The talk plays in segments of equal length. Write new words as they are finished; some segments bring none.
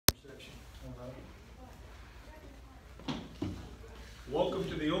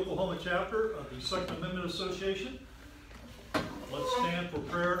the Oklahoma chapter of the Second Amendment Association. Let's stand for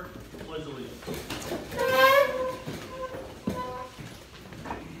prayer and pledge allegiance.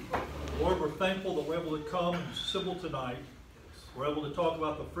 Lord, we're thankful that we're able to come and assemble tonight. We're able to talk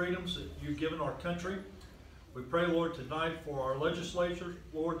about the freedoms that you've given our country. We pray, Lord, tonight for our legislature,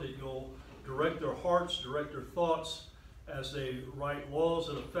 Lord, that you'll direct their hearts, direct their thoughts as they write laws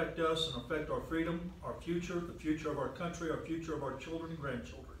that affect us and affect our freedom, our future, the future of our country, our future of our children and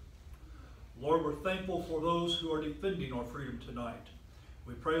grandchildren. Lord, we're thankful for those who are defending our freedom tonight.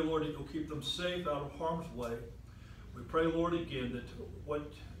 We pray, Lord, that you'll keep them safe out of harm's way. We pray, Lord, again, that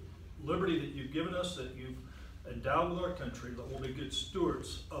what liberty that you've given us, that you've endowed with our country, that we'll be good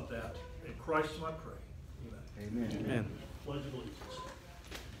stewards of that. In Christ I pray. Amen. Amen. Amen. Pledge allegiance.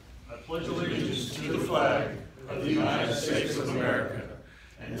 I pledge allegiance to the flag of the United States of America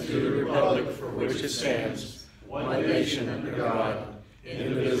and to the republic for which it stands, one nation under God,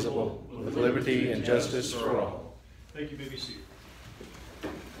 indivisible, with liberty and justice for all. Thank you, BBC.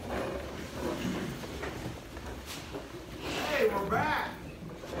 Hey, we're back.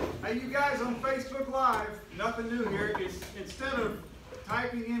 Hey, you guys on Facebook Live, nothing new here. Instead of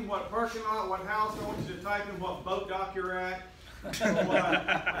typing in what parking lot, what house, I want you to type in what boat dock you're at, or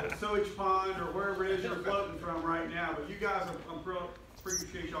what sewage pond, or wherever it is you're floating from right now. But you guys, I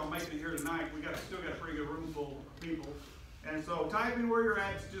appreciate y'all making it here tonight. We still got a pretty good room full of people. And so type in where you're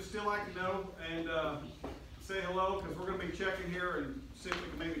at, just still like to know, and say hello, because we're going to be checking here and see if we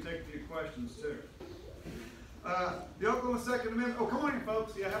can maybe take a few questions too. The Oklahoma Second Amendment, oh, come on in,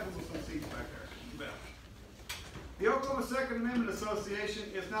 folks. Yeah, have some seats back there. You bet. The Oklahoma Second Amendment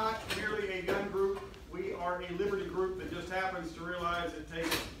Association is not merely a gun group. We are a liberty group that just happens to realize it takes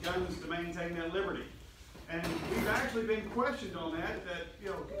guns to maintain that liberty. And we've actually been questioned on that,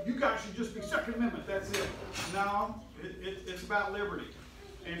 you guys should just be Second Amendment, that's it. No, it's about liberty.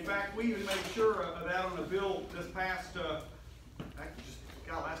 In fact, we even made sure of that on a bill this past,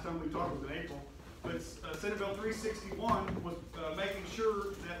 last time we talked was in April, but Senate Bill 361 was making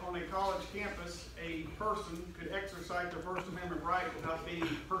sure that on a college campus, a person could exercise their First Amendment right without being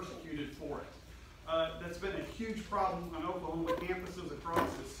persecuted for it. That's been a huge problem on Oklahoma campuses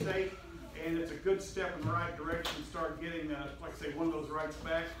across the state, and it's a good step in the right direction to start getting, like I say, one of those rights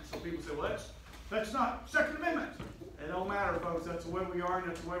back. So people say, well, that's not Second Amendment. It don't matter, folks. That's the way we are, and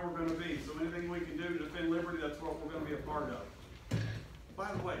that's the way we're going to be. So anything we can do to defend liberty, that's what we're going to be a part of.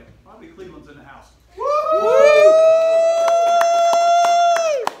 By the way, Bobby Cleveland's in the house. Woo!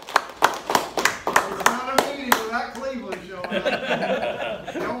 It's not a meeting without Cleveland showing up.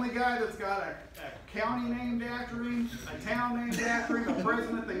 The only guy that's got a county named after him, a town named after him, a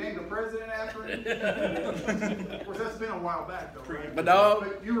president, they named a president after him. Of course, that's been a while back, though, right? But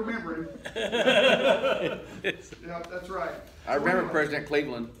you remember him. Yeah, that's right. I remember President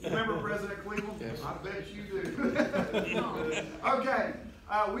Cleveland. You remember President Cleveland? Yes. I bet you do. Okay,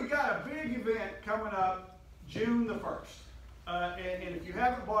 we got a big event coming up June the 1st. And if you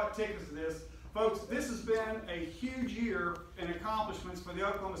haven't bought tickets to this, folks, this has been a huge year in accomplishments for the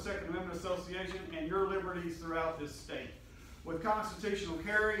Oklahoma Second Amendment Association and your liberties throughout this state. With constitutional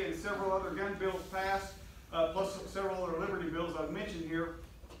carry and several other gun bills passed, plus several other liberty bills I've mentioned here,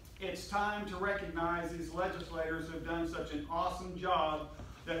 it's time to recognize these legislators who have done such an awesome job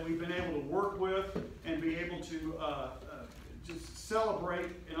that we've been able to work with and be able to just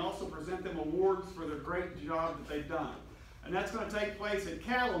celebrate and also present them awards for their great job that they've done. And that's going to take place at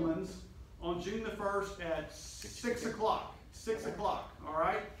Cattleman's on June the 1st at 6 o'clock. 6 o'clock, all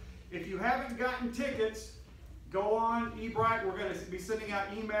right? If you haven't gotten tickets, go on eBright. We're going to be sending out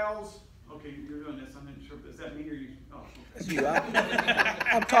emails. Okay, you're doing this. I'm not sure. Is that me or you? Oh, okay. That's you.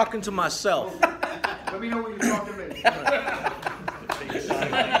 I'm talking to myself. Let me know when you're talking to me.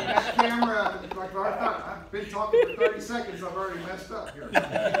 That camera, like I thought, I've been talking for 30 seconds. I've already messed up here.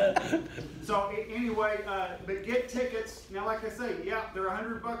 So anyway, but get tickets. Now, like I say, yeah, they're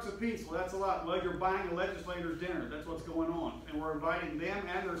 $100 a piece. Well, that's a lot. Well, you're buying a legislator's dinner. That's what's going on. And we're inviting them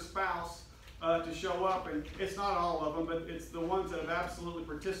and their spouse to show up. And it's not all of them, but it's the ones that have absolutely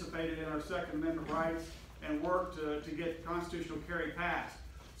participated in our Second Amendment rights and worked to get constitutional carry passed.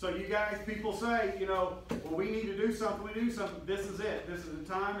 So you guys, people say, well, we need to do something, This is it. This is the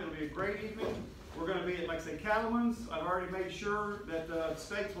time. It'll be a great evening. We're going to be at, like I say, Cattleman's. I've already made sure that the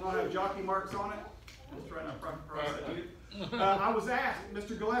stakes will not have jockey marks on it. Let's try not to prosecute. I was asked,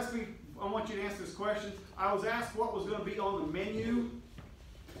 Mr. Gillespie, I want you to answer this question. I was asked what was going to be on the menu.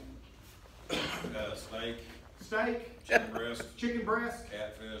 Steak. Steak. Chicken breast. Chicken breast.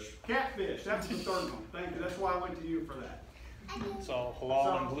 Catfish. Catfish. That's the third one. Thank you. That's why I went to you for that. It's all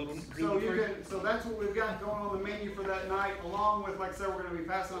halal and gluten free. So that's what we've got going on the menu for that night, along with, like I said, we're going to be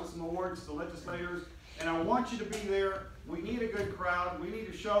passing out some awards to legislators. And I want you to be there. We need a good crowd. We need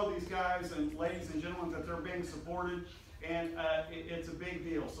to show these guys and ladies and gentlemen that they're being supported. And it's a big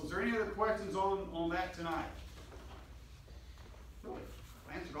deal. So is there any other questions on that tonight? Really?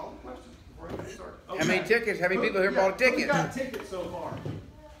 I answered all the questions before I get started. Okay. How many tickets? How many people here bought a ticket? Who's got tickets so far?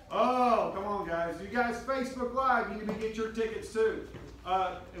 Oh, come on, guys. You guys, Facebook Live, you need to get your tickets too.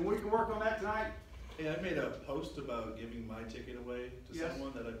 And we can work on that tonight. Hey, I made a post about giving my ticket away to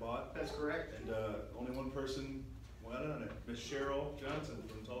someone that I bought. That's correct. And only one person went on it. Miss Cheryl Johnson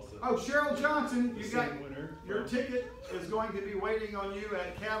from Tulsa. Oh, Cheryl Johnson, you got winner. your ticket is going to be waiting on you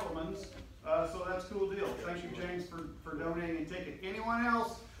at Cattleman's. So that's a cool deal. Thank you, James, for donating a ticket. Anyone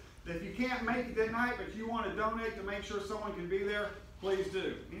else, if you can't make it that night, but you want to donate to make sure someone can be there, please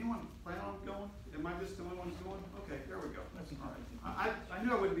do. Anyone plan on going? Am I just the only one who's going? Okay, there we go. That's all right. I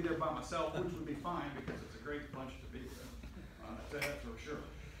knew I wouldn't be there by myself, which would be fine because it's a great bunch to be there. That's for sure.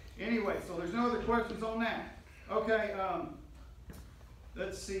 Anyway, so there's no other questions on that. Okay,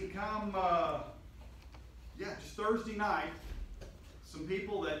 let's see. Just Thursday night, some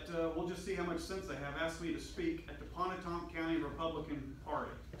people that we'll just see how much sense they have asked me to speak at the Pontotoc County Republican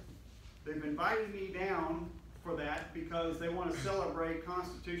Party. They've invited me down for that because they want to celebrate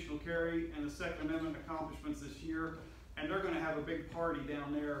constitutional carry and the Second Amendment accomplishments this year, and they're going to have a big party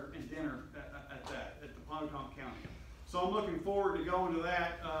down there and dinner at the Pontotoc County. So I'm looking forward to going to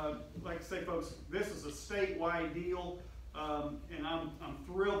that. Like I say, folks, this is a statewide deal, and I'm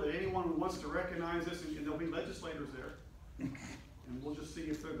thrilled that anyone who wants to recognize this, and there'll be legislators there, and we'll just see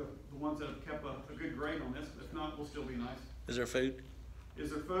if they're the ones that have kept a good grade on this. If not, we'll still be nice. Is there food? Is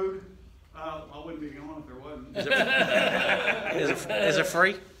there food? I wouldn't be going if there wasn't. Is it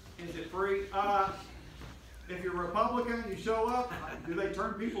free? Is it free? If you're Republican, you show up, do they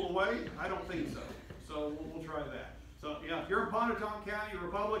turn people away? I don't think so. So we'll try that. So yeah, if you're in Pontotoc County,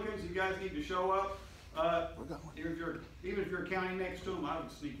 Republicans, you guys need to show up. Even if you're a county next to them, I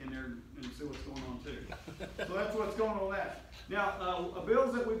would sneak in there and see what's going on too. So that's what's going on with that. Now,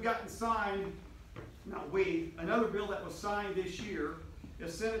 bills that we've gotten signed, another bill that was signed this year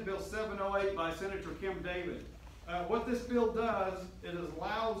is Senate Bill 708 by Senator Kim David. What this bill does is it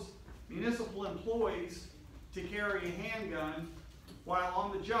allows municipal employees to carry a handgun while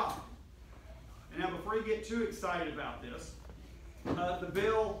on the job. And now before you get too excited about this, the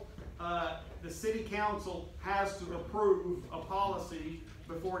bill, the city council has to approve a policy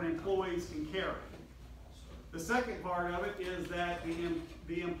before an employee can carry. The second part of it is that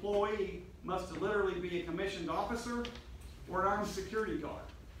the employee must literally be a commissioned officer or an armed security guard.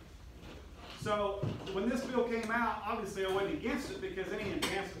 So when this bill came out, obviously I wasn't against it because any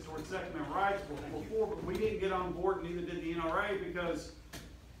advancements towards Second Amendment rights were for, but we didn't get on board, neither did the NRA, because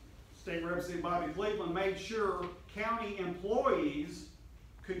State Representative Bobby Cleveland made sure county employees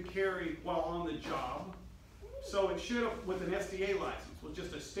could carry while on the job. So it should have, with an SDA license, with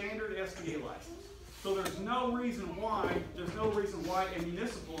just a standard SDA license. So there's no reason why a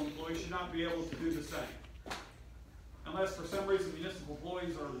municipal employee should not be able to do the same. Unless for some reason municipal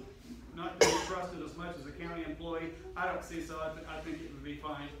employees are not to be trusted as much as a county employee. I don't see so. I think it would be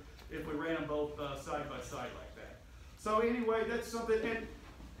fine if we ran them both side by side like that. So anyway, that's something. And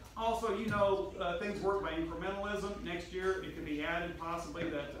also, things work by incrementalism. Next year, it could be added possibly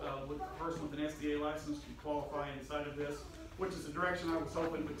that a person with an SDA license can qualify inside of this, which is the direction I was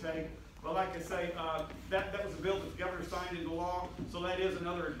hoping to take. But like I say, that was a bill that the governor signed into law, so that is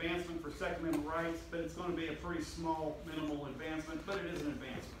another advancement for Second Amendment rights, but it's going to be a pretty small, minimal advancement, but it is an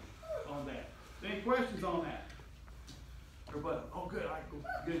advancement on that. Any questions on that? Everybody, oh good,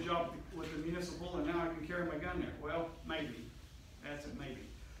 good job with the municipal, and now I can carry my gun there. Well, maybe. That's it, maybe.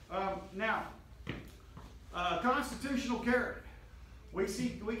 Now, constitutional carry. We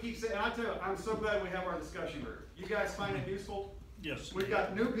keep saying, I tell you, I'm so glad we have our discussion group. You guys find it useful? Yes. We've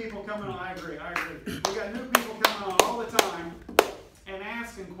got new people coming on. I agree. We've got new people coming on all the time and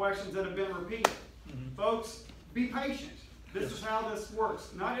asking questions that have been repeated. Folks, be patient. This is how this works.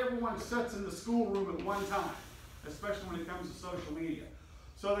 Not everyone sits in the schoolroom at one time, especially when it comes to social media.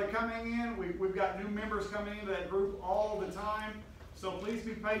 So they're coming in. We've got new members coming into that group all the time. So please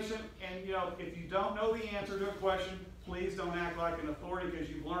be patient. And if you don't know the answer to a question, please don't act like an authority, because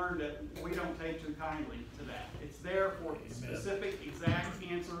you've learned that we don't take too kindly to that. It's there for specific, exact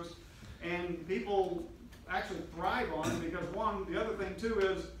answers, and people actually thrive on it because, the other thing too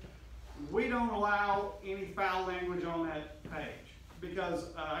is we don't allow any foul language on that page, because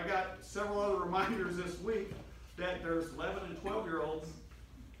I got several other reminders this week that there's 11 and 12-year-olds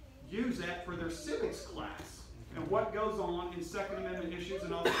use that for their civics class. and what goes on in Second Amendment issues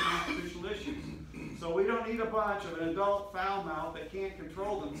and also constitutional issues. So we don't need a bunch of an adult foul mouth that can't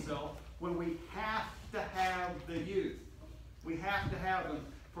control themselves when we have to have the youth. We have to have them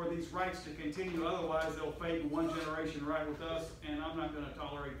for these rights to continue, otherwise they'll fade in one generation right with us, and I'm not going to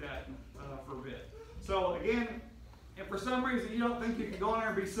tolerate that for a bit. So again, if for some reason you don't think you can go in there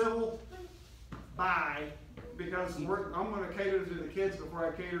and be civil, bye, because I'm going to cater to the kids before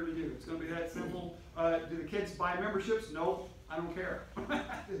I cater to you. It's going to be that simple. Do the kids buy memberships? No, I don't care.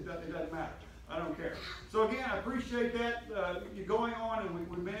 It doesn't matter. I don't care. So again, I appreciate that you going on, and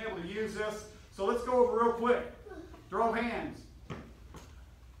we've been able to use this. So let's go over real quick. Throw hands.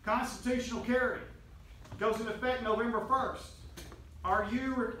 Constitutional carry goes into effect November 1st. Are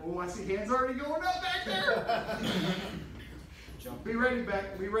you, oh, I see hands already going up back there. Be ready,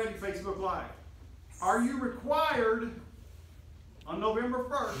 Facebook Live. Are you required, on November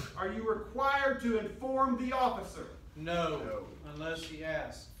 1st, are you required to inform the officer? No, unless he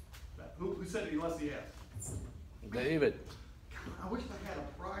asks. Who said it unless he asks? David. I wish I had a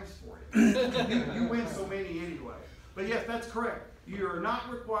prize for you. You win so many anyway. But yes, that's correct. You are not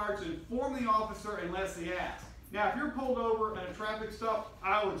required to inform the officer unless he asks. Now, if you're pulled over at a traffic stop,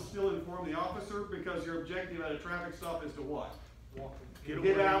 I would still inform the officer, because your objective at a traffic stop is to what?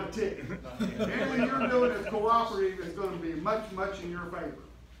 Get out of the ticket. Anything you're doing as cooperative is going to be much, much in your favor.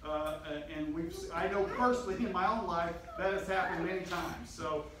 And I know personally in my own life that has happened many times.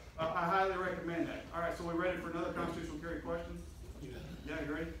 So I highly recommend that. All right, so we're ready for another constitutional carry question? Yeah,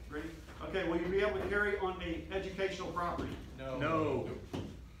 you ready? Ready? Okay, will you be able to carry on a educational property? No.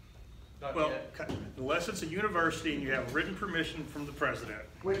 Well, unless it's a university and you have written permission from the president.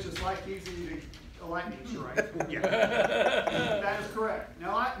 Which is like easy to lightning strike. Yeah. That is correct.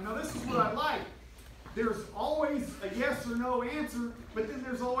 Now this is what I like. There's always a yes or no answer, but then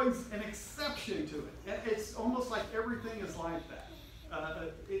there's always an exception to it. It's almost like everything is like that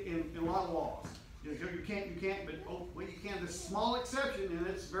in a lot of laws. You can't, but oh, well, you can. This small exception, and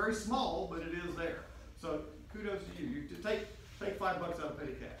it's very small, but it is there. So kudos to you. You take $5 out of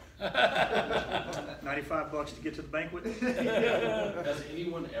petty cash. $95 to get to the banquet? Has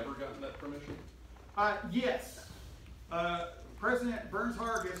anyone ever gotten that permission? Yes. President Burns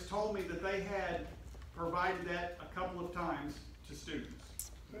Hargis told me that they had provided that a couple of times to students.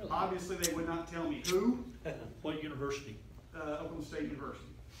 Really? Obviously, they would not tell me who. What university? Oklahoma State University.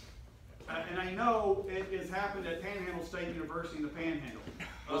 And I know it has happened at Panhandle State University in the Panhandle.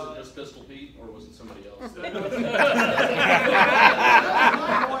 Was it just Pistol Pete, or was it somebody else?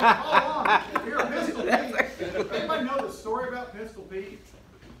 You're a Pistol Pete. Anybody know the story about Pistol Pete?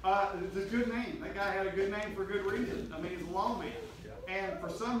 It's a good name. That guy had a good name for a good reason. I mean, he's a lawman. And for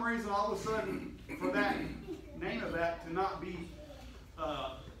some reason, all of a sudden, for that name of that to not be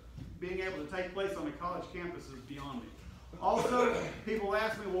being able to take place on a college campus is beyond me. Also, people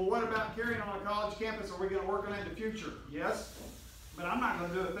ask me, well, what about carrying on a college campus? Are we going to work on that in the future? Yes, but I'm not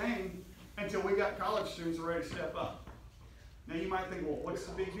going to do a thing until we got college students ready to step up. Now, you might think, well, what's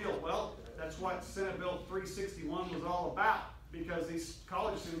the big deal? Well, that's what Senate Bill 361 was all about, because these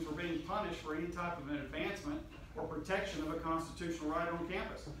college students were being punished for any type of an advancement or protection of a constitutional right on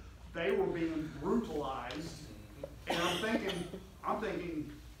campus. They were being brutalized, and I'm thinking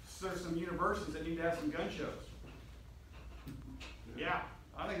there's some universities that need to have some gun shows. Yeah,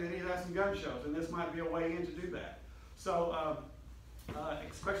 I think they need to have some gun shows, and this might be a way in to do that. So,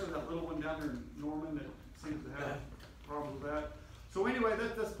 especially that little one down there in Norman that seems to have problems with that. So anyway,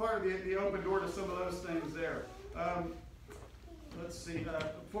 that's part of the open door to some of those things there. Let's see,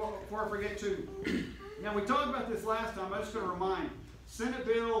 before I forget to, now we talked about this last time, I'm just going to remind, Senate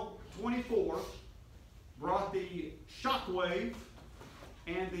Bill 24 brought the shockwave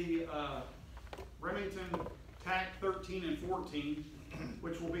and the Remington TAC 13 and 14,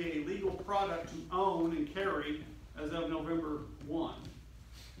 which will be a legal product to own and carry as of November 1.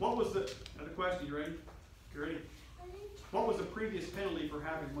 What was the question? You ready? You ready? What was the previous penalty for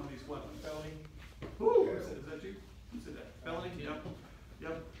having one of these weapons? Felony. Ooh, is that you? Who said that? Felony? Yep.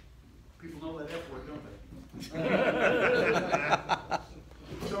 Yep. People know that F word, don't they?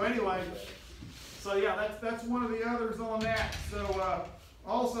 So anyway, so yeah, that's one of the others on that. So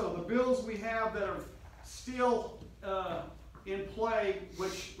also the bills we have that are still in play,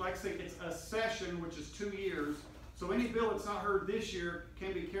 which, like I say, it's a session, which is 2 years. So any bill that's not heard this year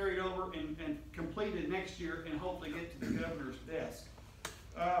can be carried over and completed next year and hopefully get to the governor's desk.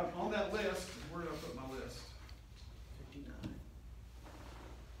 On that list, where did I put my list? 59.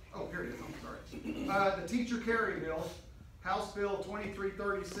 Oh, here it is, I'm sorry. The teacher carry bill, House Bill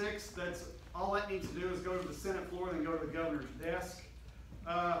 2336, that's all that needs to do is go to the Senate floor and then go to the governor's desk.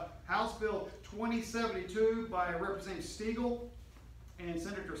 House Bill 2072 by Representative Stegall and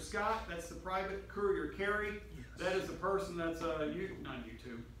Senator Scott. That's the private courier carry. That is the person that's not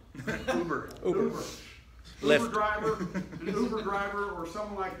YouTube. Uber. Uber driver, an Uber driver or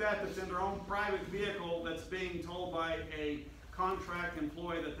someone like that that's in their own private vehicle that's being told by a contract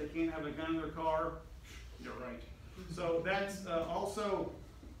employee that they can't have a gun in their car. You're right. So that's also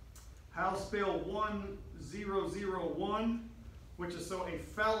House Bill 1001, which is so a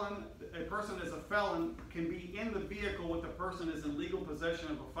person that's a felon can be in the vehicle with the person is in legal possession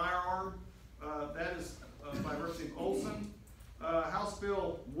of a firearm. That is by Representative Olson. House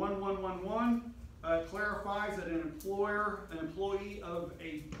Bill 1111 clarifies that an employee of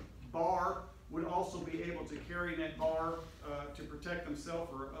a bar would also be able to carry that bar to protect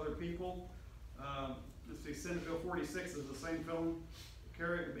themselves or other people. Let's see, Senate Bill 46 is the same film.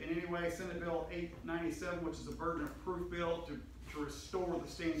 Carry it in any way. Senate Bill 897, which is a burden of proof bill to restore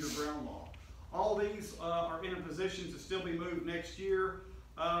the stand your ground law. All these are in a position to still be moved next year.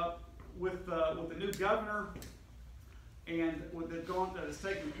 With the new governor and with the that has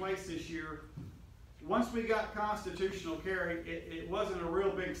taken place this year, once we got constitutional carry, it wasn't a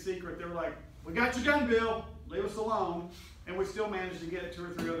real big secret. They were like, we got your gun bill, leave us alone. And we still managed to get 2 or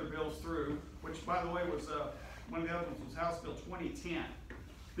 3 other bills through, which by the way was, one of the other ones was House Bill 2010.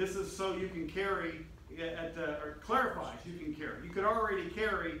 This is so you can carry or clarifies you can carry. You could already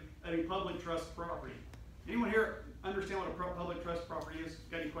carry at a public trust property. Anyone here understand what a public trust property is?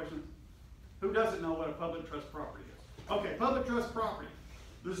 Got any questions? Who doesn't know what a public trust property is? Okay, public trust property.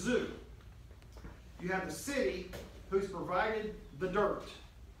 The zoo. You have the city who's provided the dirt.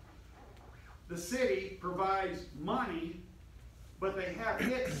 The city provides money, but they have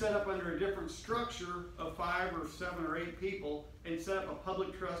it set up under a different structure of 5 or 7 or 8 people and set up a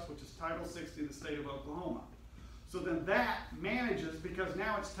public trust, which is Title 60 of the state of Oklahoma. So then that manages, because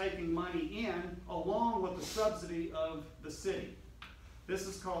now it's taking money in along with the subsidy of the city. This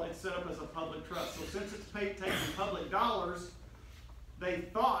is called, it's set up as a public trust. So since it's taking public dollars, they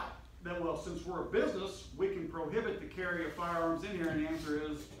thought that, well, since we're a business, we can prohibit the carry of firearms in here, and the answer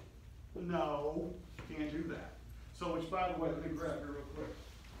is no, can't do that. So, which by the way, let me grab here real quick.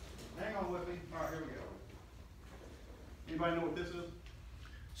 Hang on with me. All right, here we go. Anybody know what this is?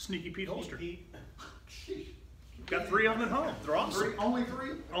 Sneaky Pete holster. Sheesh. Got 3 of them at home. They're awesome. Only 3?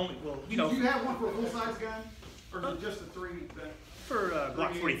 Only, well, Do you have one for a full-size gun? Or is it just the 3 that? For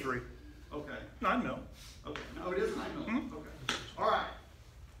Glock 43. Okay. 9mm. Okay. No, it is 9mm. Okay. All right.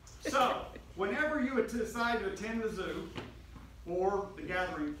 So, whenever you decide to attend the zoo, or the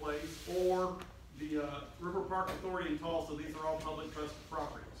gathering place, or the River Park Authority in Tulsa, these are all public trust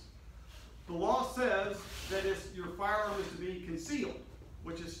properties. The law says that your firearm is to be concealed,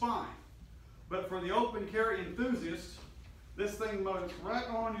 which is fine. But for the open carry enthusiast, this thing mounts right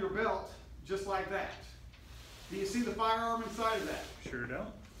on your belt, just like that. Do you see the firearm inside of that? Sure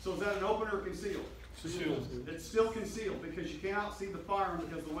don't. So is that an open or concealed? Concealed. It's still concealed because you cannot see the firearm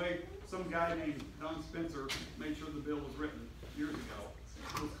because the way some guy named Don Spencer made sure the bill was written years ago.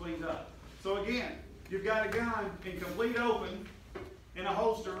 It was cleaned up. So again, you've got a gun in complete open in a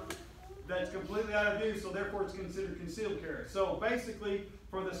holster that's completely out of use, so therefore it's considered concealed carry. So basically,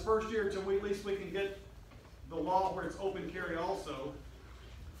 for this first year, until at least we can get the law where it's open carry also,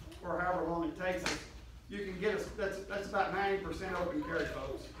 or however long it takes us, you can get us, that's about 90% open carry,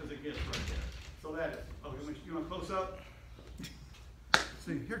 folks, because it gets right there. So that is, okay, you want close up?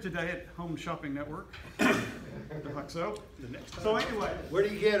 See, here today at Home Shopping Network. Like so. So anyway. Where do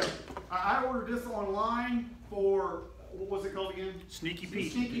you get them? I ordered this online for, what was it called again? Sneaky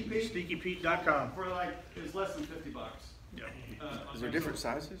Pete. Sneaky Pete. SneakyPete.com. For like, it's less than $50. Yeah. Is there different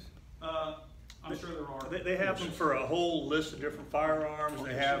sizes? I'm sure there are. They have them for a whole list of different firearms.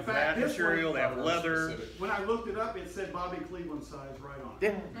 They have In fact, that this material, one- they have leather. When I looked it up, it said Bobby Cleveland size right on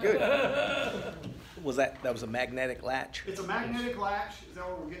it. Yeah, good. That was a magnetic latch? It's a magnetic latch. Is that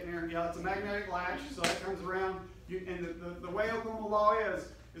what we're getting here? Yeah, it's a magnetic latch. So that comes around. And the way Oklahoma law is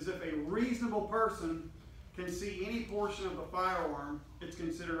if a reasonable person can see any portion of the firearm, it's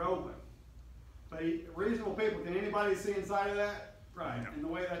considered open. But reasonable people, can anybody see inside of that? Right. And the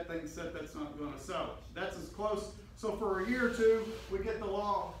way that thing's set, that's not going to. So that's as close. So for a year or two, we get the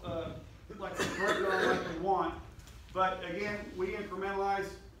law like some curriculum like we want. But again, we incrementalize.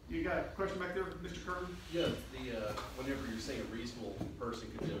 You got a question back there, Mr. Curtin? Yeah, whenever you're saying a reasonable person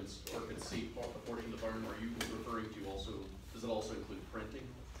could do or could see a portion of the firearm, are you referring to also, does it also include printing?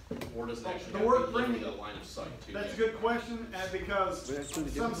 Or does it actually The have word to be literally printing, a line of sight too? that's a good question, because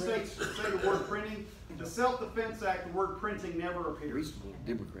some states say the word printing. The Self-Defense Act, the word printing never appears. Reasonable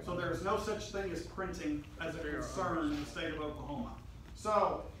Democrat. So there is no such thing as printing as a concern in the state of Oklahoma.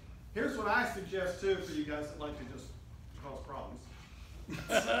 So Here's what I suggest too for you guys that like to just cause problems.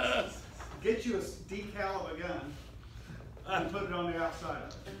 Get you a decal of a gun and put it on the outside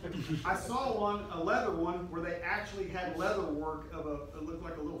of it. I saw one, a leather one, where they actually had leather work of it looked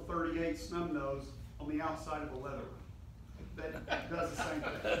like a little 38 snub nose on the outside of a leather one. That does the same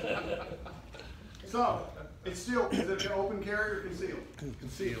thing. So, it's still, is it an open carry or concealed?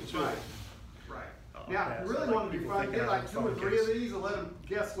 Concealed. Right, right. Oh, Now, okay. if you really So, want to be people fun, thinking get I like have a 2 or phone 3 of case. these and let them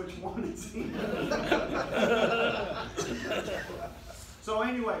guess which one it's in. So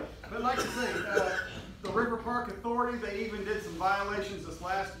anyway, but like I say, the River Park Authority, they even did some violations this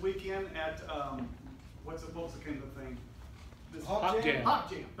last weekend at, what was the kind of thing? This Hop Jam. Hop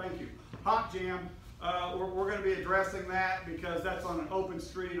Jam, thank you. Hop Jam. We're going to be addressing that because that's on an open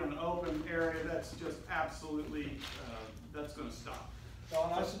street, on an open area. That's just absolutely, that's going to stop.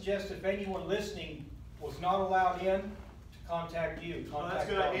 Don, I suggest if anyone listening was not allowed in, to contact you, Well, that's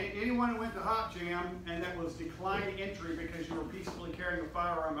contact good. Don. Anyone who went to Hop Jam and that was declined entry because you were peacefully carrying a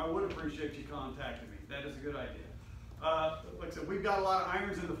firearm, I would appreciate you contacting me. That is a good idea. Like I said, we've got a lot of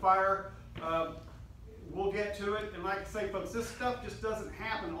irons in the fire. We'll get to it. And like I say, folks, this stuff just doesn't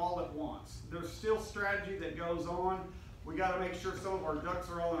happen all at once. There's still strategy that goes on. We got to make sure some of our ducks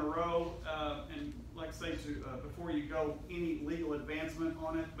are all in a row. And like I say, before you go any legal advancement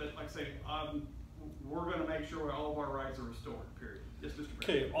on it, but like I say, we're going to make sure all of our rights are restored, period. Yes, Mr.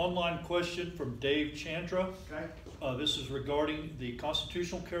 Barrett. Okay, online question from Dave Chandra. Okay. This is regarding the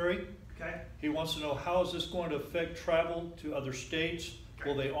constitutional carry. Okay. He wants to know, how is this going to affect travel to other states?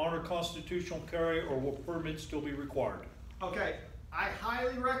 Will they honor constitutional carry, or will permits still be required? Okay, I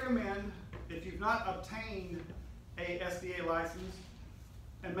highly recommend, if you've not obtained a SDA license,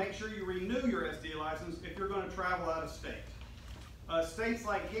 and make sure you renew your SDA license if you're going to travel out of state. States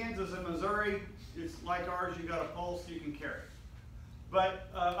like Kansas and Missouri, it's like ours, you got a pulse, you can carry. But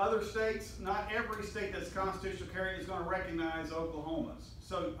other states, not every state that's constitutional carry is going to recognize Oklahoma's.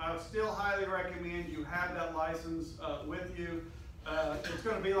 So I would still highly recommend you have that license with you. It's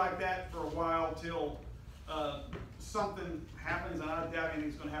going to be like that for a while till something happens, and I doubt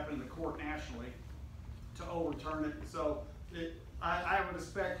anything's going to happen in the court nationally to overturn it. So I would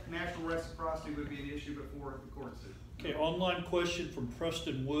expect national reciprocity would be an issue before the courts do. Okay, online question from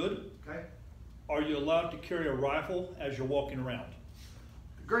Preston Wood. Okay? Are you allowed to carry a rifle as you're walking around?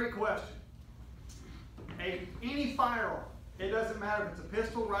 Great question. Any firearm, it doesn't matter if it's a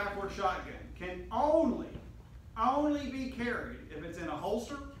pistol, rifle, or shotgun, can only be carried if it's in a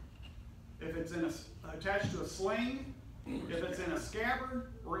holster, if it's attached to a sling, if it's in a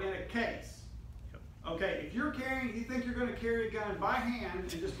scabbard, or in a case. Okay, if you're carrying, you think you're going to carry a gun by hand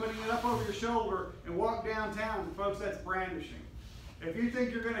and just putting it up over your shoulder and walk downtown, folks, that's brandishing. If you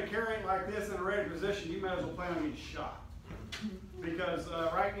think you're going to carry it like this in a ready position, you might as well plan on getting shot. Because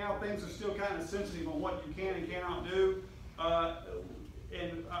right now things are still kind of sensitive on what you can and cannot do.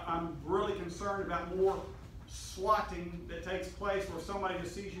 And I'm really concerned about more swatting that takes place where somebody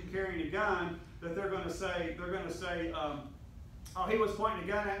just sees you carrying a gun, that they're going to say, oh, he was pointing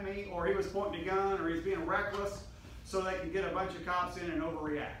a gun at me, or he was pointing a gun, or he's being reckless, so they can get a bunch of cops in and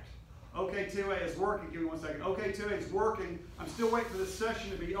overreact. OK2A is working. Give me 1 second. OK2A is working. I'm still waiting for this session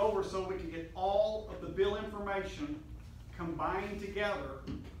to be over so we can get all of the bill information combined together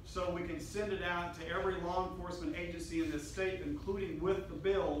so we can send it out to every law enforcement agency in this state, including with the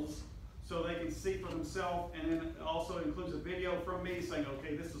bills, so they can see for themselves. And then it also includes a video from me saying,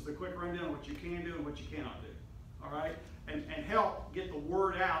 okay, this is the quick rundown of what you can do and what you cannot do. All right? And help get the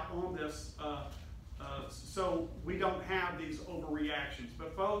word out on this so we don't have these overreactions.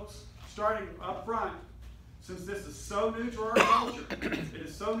 But folks, starting up front, since this is so new to our culture, it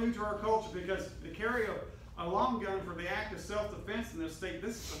is so new to our culture because to carry a long gun for the act of self-defense in this state,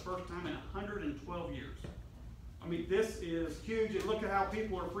 this is the first time in 112 years. I mean, this is huge, and look at how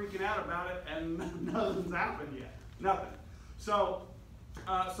people are freaking out about it, and nothing's happened yet. Nothing. So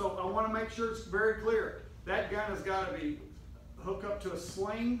I want to make sure it's very clear. That gun has got to be hooked up to a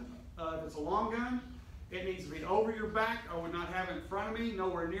sling. If it's a long gun, it needs to be over your back. I would not have it in front of me,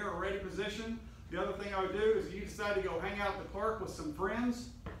 nowhere near a ready position. The other thing I would do is if you decide to go hang out at the park with some friends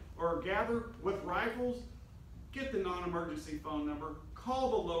or gather with rifles, get the non-emergency phone number,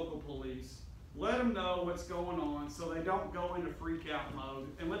 call the local police, let them know what's going on so they don't go into freak out mode.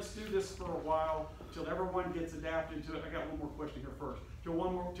 And let's do this for a while till everyone gets adapted to it. I got one more question here first. Till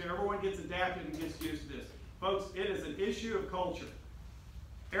everyone gets adapted and gets used to this. Folks, it is an issue of culture.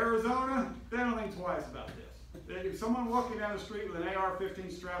 Arizona, they don't think twice about this. If someone walking down the street with an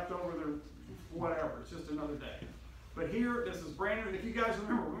AR-15 strapped over their whatever, it's just another day. But here, this is brand new. If you guys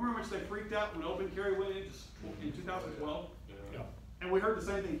remember how much they freaked out when open carry went in 2012? Yeah. And we heard the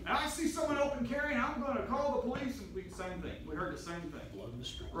same thing. And I see someone open carrying, I'm gonna call the police, and same thing. We heard the same thing. Blood in the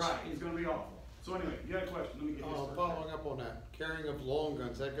streets. Right, it's gonna be awful. So anyway, you had a question, let me get this first. Following up on that, carrying of long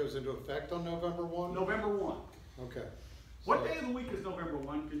guns, that goes into effect on November 1? November 1. Okay. What So- day of the week is November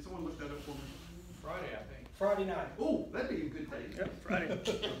 1? Can someone look that up for me? Friday, I think. Friday night. Ooh, that'd be a good day. Yep, Friday.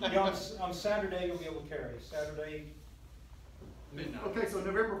 Yeah, on Saturday, you'll be able to carry. Saturday, Midnight. Okay, so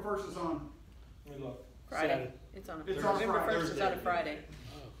November 1st is on let me look. Friday. It's on It's a, on November Friday. 1st is on a Friday.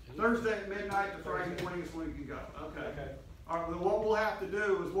 Thursday at midnight to Friday morning is when you can go. Okay. Okay. All right, well, what we'll have to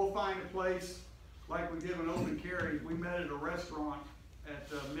do is we'll find a place like we did an open carry. We met at a restaurant at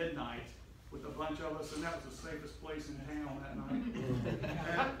midnight with a bunch of us, and that was the safest place in town that night.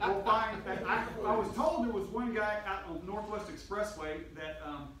 And we'll find, and I was told there was one guy out on Northwest Expressway that,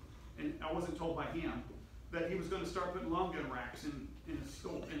 and I wasn't told by him, that he was gonna start putting long gun racks in his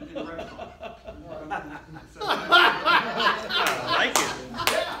store, in the restaurant. So, I like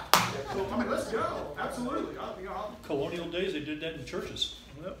it. yeah, so, I mean, let's go, absolutely. I'll Colonial days, they did that in churches.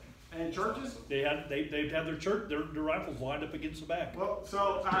 Yep. and churches? They'd have their rifles lined up against the back. Well,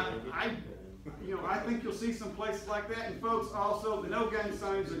 so I think you'll see some places like that, and folks, also, the no gun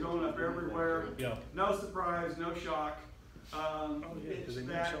signs are going up everywhere. Yeah. No surprise, no shock. Oh, yeah, because they It's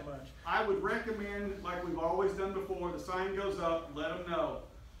mean that so much. I would recommend, like we've always done before, the sign goes up, let them know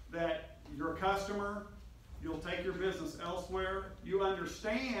that you're a customer, you'll take your business elsewhere. You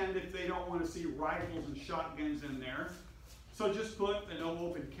understand if they don't want to see rifles and shotguns in there. So just put a no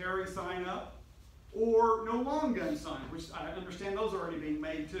open carry sign up, or no long gun sign, which I understand those are already being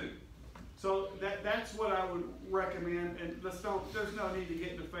made too. So that's what I would recommend, and there's no need to get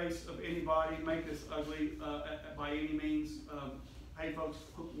in the face of anybody, make this ugly by any means. Hey folks,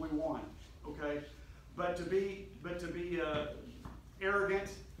 we won, okay? But to be arrogant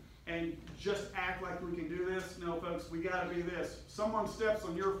and just act like we can do this, no folks, we gotta be this. Someone steps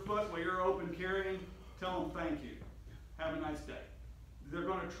on your foot while you're open carrying, tell them thank you. Have a nice day. They're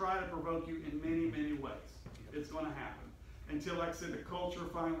gonna try to provoke you in many, many ways. It's gonna happen. Until, like I said, the culture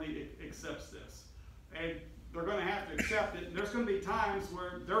finally accepts this. And they're gonna have to accept it. There's gonna be times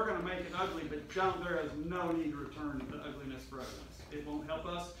where they're gonna make it ugly, but there is no need to return the ugliness for ugliness. It won't help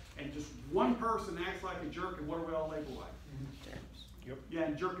us, and just one person acts like a jerk, and what are we all labeled like? Yep. Yeah,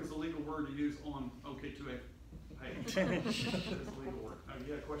 and jerk is a legal word to use on OK2A page. It's a legal word.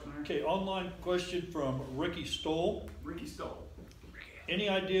 You got a question there? Okay, online question from Ricky Stoll. Ricky Stoll. Any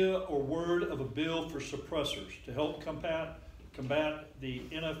idea or word of a bill for suppressors to help combat the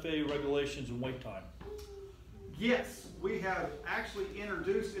NFA regulations and wait time? Yes, we have actually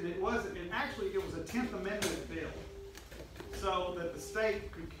introduced, and it was a 10th Amendment bill, so that the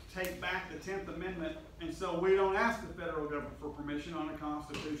state could take back the 10th Amendment, and so we don't ask the federal government for permission on a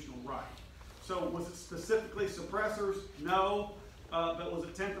constitutional right. So was it specifically suppressors? No. But was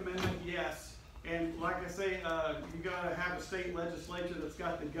it 10th Amendment? Yes. And like I say, you gotta have a state legislature that's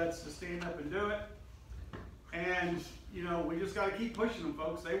got the guts to stand up and do it. And, we just gotta keep pushing them,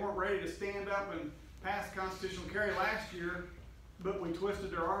 folks. They weren't ready to stand up and pass constitutional carry last year, but we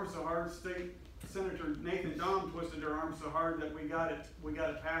twisted their arms so hard, State Senator Nathan Dahm twisted their arms so hard that we got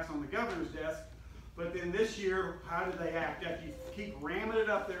it passed on the governor's desk. But then this year, how did they act? After you keep ramming it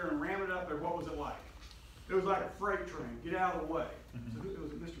up there, what was it like? It was like a freight train. Get out of the way. So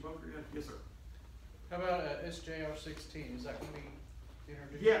was it Mr. Boker? Yes, sir. How about SJR 16? Is that going to be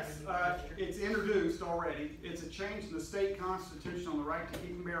introduced? Yes, it's introduced already. It's a change in the state constitution on the right to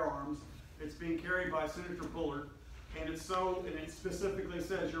keep and bear arms. It's being carried by Senator Bullard, and it specifically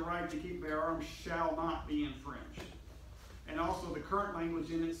says your right to keep and bear arms shall not be infringed. And also the current language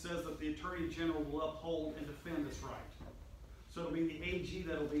in it says that the Attorney General will uphold and defend this right. So it'll be the AG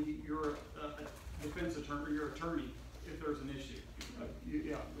that'll be your defense attorney, or your attorney, if there's an issue.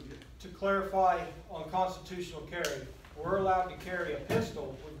 To clarify on constitutional carry, we're allowed to carry a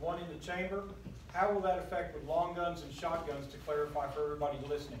pistol with one in the chamber. How will that affect with long guns and shotguns, to clarify for everybody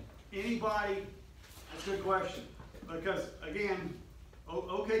listening? Anybody, that's a good question. Because again,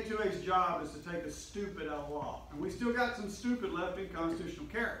 OK2A's job is to take the stupid out of law. And we still got some stupid left in constitutional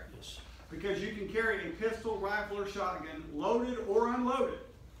carry. Yes. Because you can carry a pistol, rifle, or shotgun, loaded or unloaded.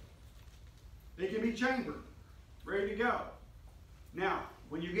 It can be chambered, ready to go. Now,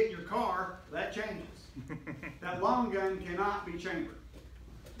 when you get in your car, that changes. That long gun cannot be chambered.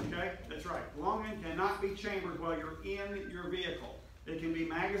 Okay, that's right. Long gun cannot be chambered while you're in your vehicle. It can be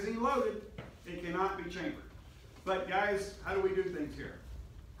magazine loaded. It cannot be chambered. But guys, how do we do things here?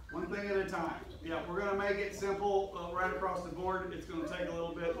 One thing at a time. Yeah, we're going to make it simple right across the board. It's going to take a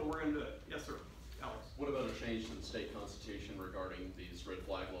little bit, but we're going to do it. Yes, sir. Alex. What about a change to the state constitution regarding these red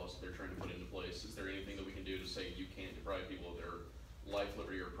flag laws that they're trying to put into place? Is there anything that we can do to say you can't deprive people of their life,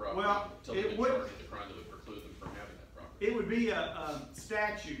 liberty, or property Well, until they've it been would- charged with a crime that would preclude them from having that property. It would be a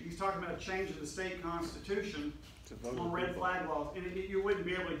statute. He's talking about a change of the state constitution on red flag laws, and you wouldn't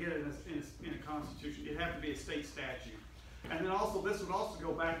be able to get it in a constitution. It'd have to be a state statute. And then also, this would also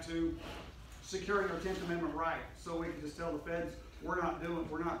go back to securing our 10th Amendment right, so we can just tell the feds, we're not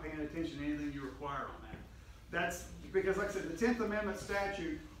paying attention to anything you require on that. That's, because like I said, the 10th Amendment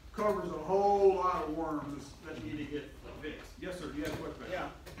statute covers a whole lot of worms that need to get fixed. Yes, sir, you have a question? Yeah.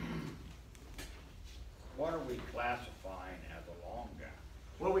 What are we classifying as a long gun?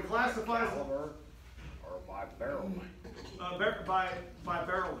 Well, we classify as, Caliber or by barrel length? by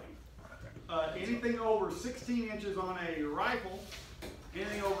barrel length. Anything over 16 inches on a rifle,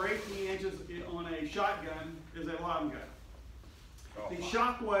 anything over 18 inches on a shotgun is a long gun. So, The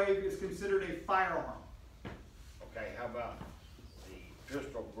Shockwave is considered a firearm. okay, how about the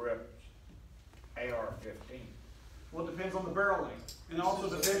pistol grips AR-15? Well, it depends on the barrel length, and also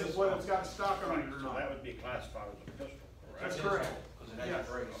depends whether it's got a stock on it or So not. that would be classified as a pistol, That's correct? correct. Yes.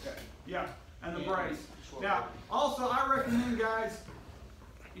 Okay. Yeah, and the brace. Now, also, I recommend, guys,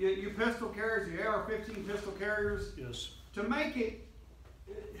 you pistol carriers, you AR-15 pistol carriers, Yes. to make it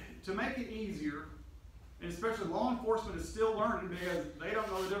easier, and especially law enforcement is still learning because they don't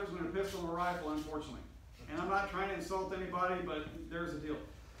know the difference between a pistol and a rifle, unfortunately. And I'm not trying to insult anybody, but there's a deal.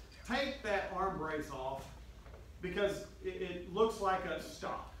 Take that arm brace off because it looks like a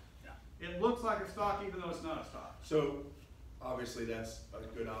stock. It looks like a stock even though it's not a stock. So, obviously, that's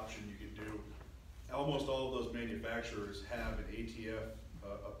a good option you could do. Almost all of those manufacturers have an ATF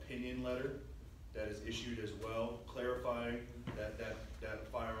opinion letter that is issued as well, clarifying that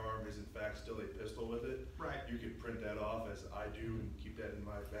firearm is in fact still a pistol with it. Right. You could print that off as I do and keep that in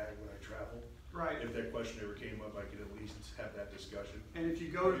my bag when I travel. Right. If that question ever came up, I could at least have that discussion. And if you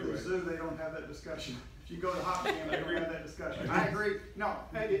go to the zoo, they don't have that discussion. If you go to Hop Camp, they don't have that discussion. I agree. No,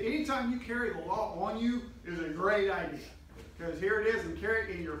 anytime you carry the law on you is a great idea. Because here it is, and carry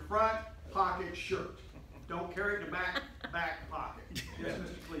it in your front pocket shirt. Don't carry it in the back pocket. Yes,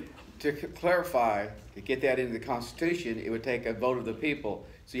 Mr. Cleveland. To clarify, to get that into the Constitution, it would take a vote of the people.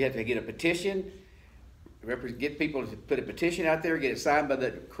 So you have to get a petition, get people to put a petition out there, get it signed by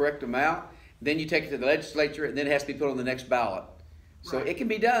the correct amount, then you take it to the legislature, and then it has to be put on the next ballot. So Right. it can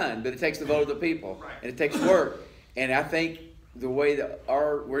be done, but it takes the vote of the people. Right. And it takes work. And I think the way that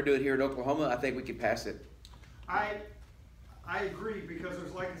we're doing here in Oklahoma, I think we can pass it. I agree, because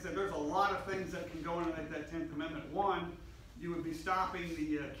there's, like I said, there's a lot of things that can go into that 10th Amendment. One, you would be stopping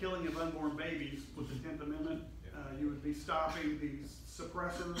the killing of unborn babies with the 10th Amendment. You would be stopping these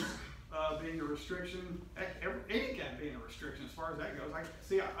suppressors being a restriction. Any kind being a restriction as far as that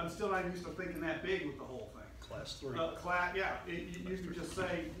goes. I'm still not used to thinking that big with the whole thing. Class 3. Yeah, you can just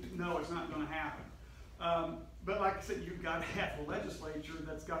say, no, it's not gonna happen. But like I said, you've got to have a legislature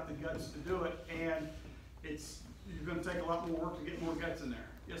that's got the guts to do it, and you're gonna take a lot more work to get more guts in there.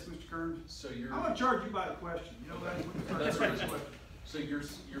 Yes, Mr. Kearns? So you're. I'm gonna charge you by the question, you know that? That's right. So you're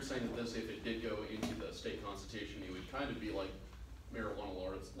saying that this, if it did go into the state constitution, it would kind of be like marijuana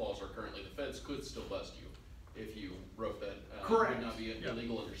laws are currently. The feds could still bust you if you wrote that. Correct. It would not be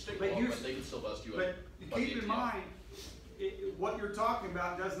illegal under state But law, but they could still bust you. But by the keep in ATF. mind, what you're talking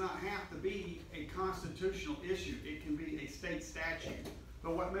about does not have to be a constitutional issue. It can be a state statute.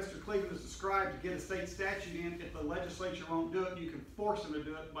 But what Mr. Cleveland has described, to get a state statute in, if the legislature won't do it, you can force them to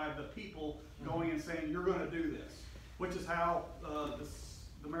do it by the people going and saying, you're gonna do this. Which is how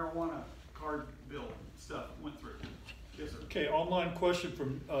the marijuana card bill stuff went through. Yes, sir. Okay, online question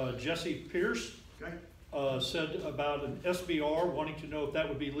from Jesse Pierce. Okay. Said about an SBR, wanting to know if that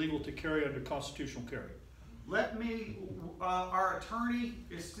would be legal to carry under constitutional carry. Let me, our attorney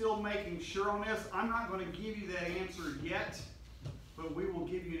is still making sure on this. I'm not gonna give you that answer yet, but we will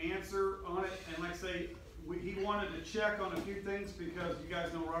give you an answer on it. And like I say, he wanted to check on a few things because you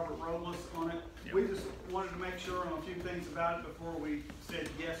guys know Robert Robles on it. Yep. We just wanted to make sure on a few things about it before we said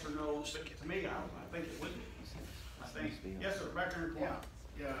yes or no. But to me, I think it would be. I think. Yes, sir, back in your corner.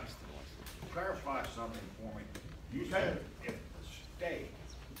 Yeah. Clarify something for me. You said if the state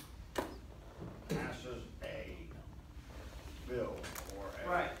passes a bill or a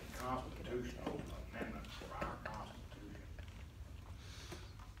Right. constitutional amendment for our Constitution,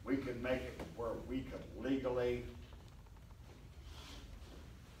 we could make it where we could legally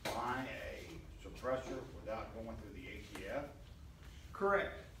buy a suppressor without going through the ATF?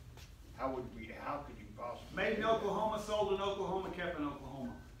 Correct. How could you possibly? Made in Oklahoma, sold in Oklahoma, kept in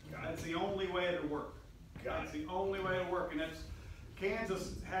Oklahoma. Got it. That's the only way it'll work. Got That's it. the only way it'll work, and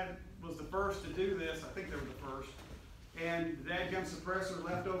Kansas was the first to do this. I think they were the first. And the dadgum suppressor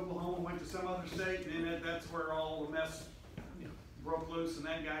left Oklahoma, went to some other state, and then that's where all the mess broke loose and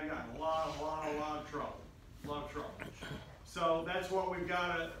that guy got in a lot of trouble. So that's what we've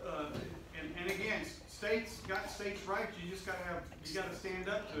got to, and again, states got states' rights. You just got to stand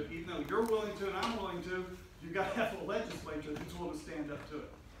up to it. Even though you're willing to and I'm willing to, you've got to have a legislature that's willing to stand up to it.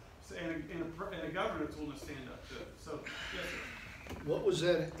 So, and a governor that's willing to stand up to it. So, yes, sir. What was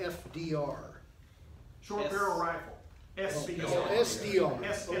that FDR? Short barrel rifle. SBR. Oh,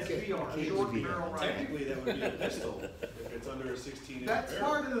 SDR. Okay. SBR, short barrel rifle. Technically, that would be a pistol if it's under a 16-inch That's barrel.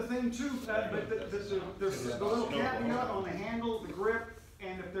 part of the thing too, but there's the little caveat on the handle, the grip,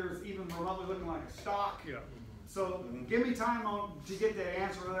 and if there's even remotely looking like a stock. Yeah. So give me time to get the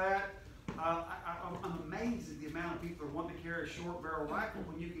answer to that. I'm amazed at the amount of people that want to carry a short barrel rifle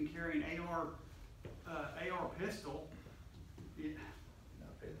when you can carry an AR pistol. Yeah.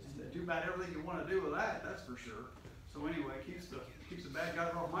 Do about everything you want to do with that, that's for sure. So anyway, keeps the bad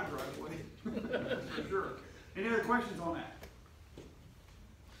guys off my driveway, that's for sure. Any other questions on that?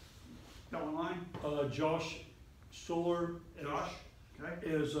 Go online? Josh Stoller. Josh? Okay.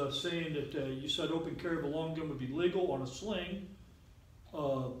 Is saying that you said open carry of a long gun would be legal on a sling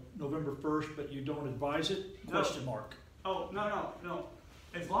November 1st, but you don't advise it? No. Question mark. Oh, no.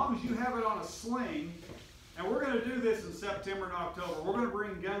 As long as you have it on a sling, and we're going to do this in September and October. We're going to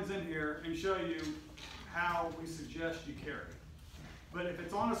bring guns in here and show you how we suggest you carry. But if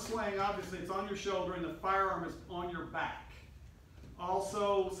it's on a sling, obviously it's on your shoulder and the firearm is on your back.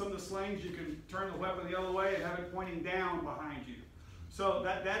 Also, some of the slings, you can turn the weapon the other way and have it pointing down behind you. So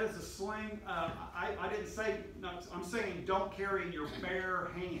that is a sling. I didn't say, no, I'm saying don't carry in your bare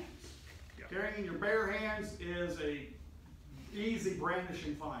hands. Yeah. Carrying in your bare hands is a easy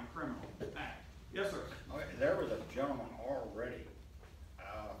brandishing fine criminal act. Yes, sir. Okay, there was a gentleman already,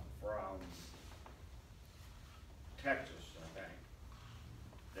 from Texas, I think,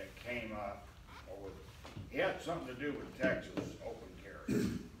 that came up, he had something to do with Texas open carry.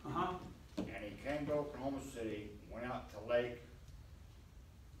 Uh-huh. And he came to Oklahoma City, went out to Lake,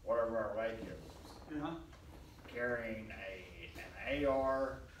 whatever our lake is, Uh-huh. carrying an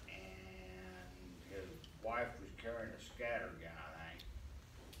AR, and his wife was carrying a scatter gun, I think.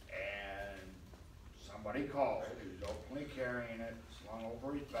 And somebody called, he was openly carrying it, slung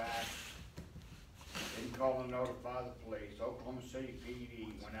over his back, didn't call and notify the police. Oklahoma City PD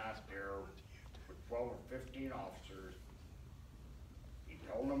went out there with 12 or 15 officers. He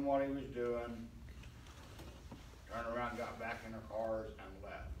told them what he was doing, turned around, got back in their cars, and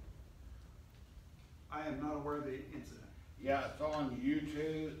left. I am not aware of the incident. Yeah, it's on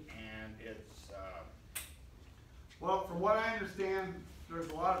YouTube, and it's, Well, from what I understand, there's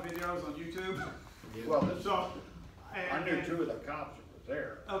a lot of videos on YouTube. well, this, So, I knew two of the cops that was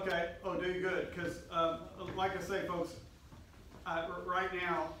there. Okay, oh, do you good, because, like I say, folks, right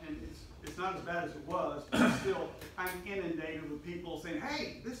now, and it's not as bad as it was, but still, I'm inundated with people saying,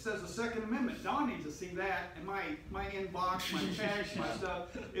 hey, this says the Second Amendment, Don needs to see that, and my inbox, my text, my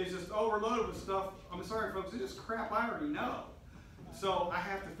stuff, is just overloaded with stuff. I'm sorry, folks, it's just crap I already know. So I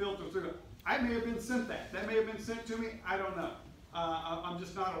have to filter through it. I may have been sent that may have been sent to me, I don't know. I'm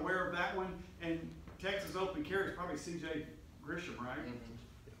just not aware of that one, and Texas Open Carry is probably CJ Grisham, right?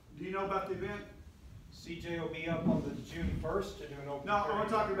 Mm-hmm. Do you know about the event? CJ will be up on the June 1st to do an open No, carry. I'm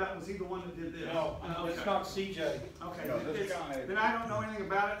talking about, was he the one that did this? No, it's not CJ. Okay, No, this guy- then I don't know anything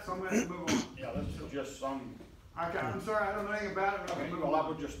about it, so I'm gonna have to move on. Yeah, this is just some, Okay, I'm sorry, I don't know anything about it, but I'm gonna move well, I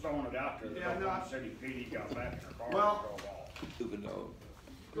on. was just throwing it out there, that Yeah, no, Oklahoma City PD got back in their car and Well- drove off.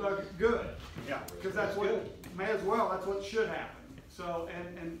 Good, Yeah. because that's what, may as well, that's what should happen. So,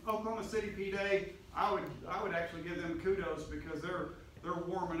 and Oklahoma City PD, I would actually give them kudos because they're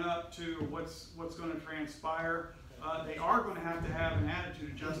warming up to what's gonna transpire. They are gonna have an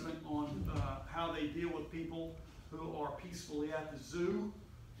attitude adjustment on, how they deal with people who are peacefully at the zoo,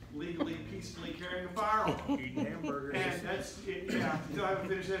 legally, peacefully carrying a firearm. Eating hamburgers. And that's, yeah, still haven't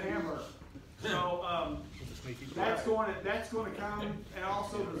finished that hamburger. So, that's going to come, and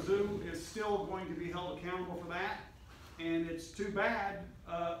also the zoo is still going to be held accountable for that. And it's too bad,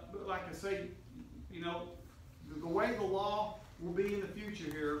 but like I say, you know, the way the law will be in the future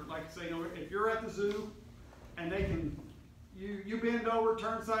here, like I say, you know, if you're at the zoo and they can, you bend over,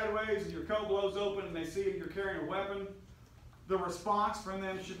 turn sideways, and your coat blows open, and they see you're carrying a weapon, the response from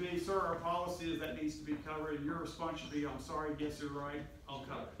them should be, sir, our policy is that needs to be covered, and your response should be, I'm sorry, guess you're right, I'll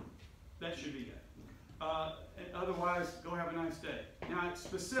cover it. That should be it. And otherwise, go have a nice day. Now,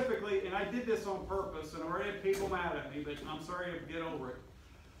 specifically, and I did this on purpose, and I already had people mad at me, but I'm sorry to get over it.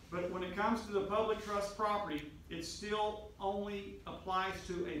 But when it comes to the public trust property, it still only applies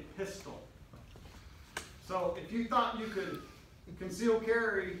to a pistol. So if you thought you could concealed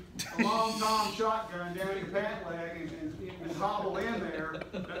carry a long Tom shotgun down your pant leg and hobble in there,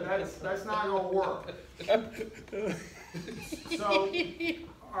 that's not gonna work. So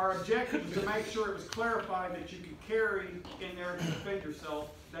our objective is to make sure it was clarified that you could carry in there to defend yourself.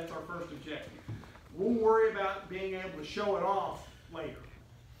 That's our first objective. We'll worry about being able to show it off later.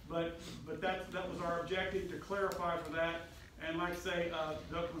 But that was our objective, to clarify for that. And like I say,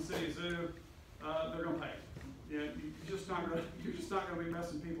 the Oklahoma City Zoo, they're gonna pay. Yeah, you're just not gonna be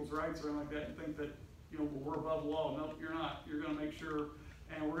messing people's rights around like that and think that, you know, we're above the law. No, you're not. You're gonna make sure,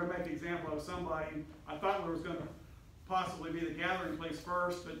 and we're gonna make an example of somebody. I thought there was gonna possibly be the gathering place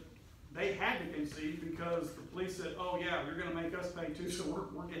first, but they had to concede because the police said, oh yeah, you're gonna make us pay too, so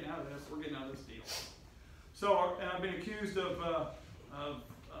we're getting out of this. We're getting out of this deal. So, and I've been accused of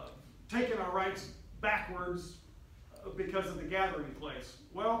taking our rights backwards because of the gathering place.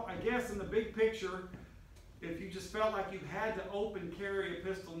 Well, I guess in the big picture, if you just felt like you had to open carry a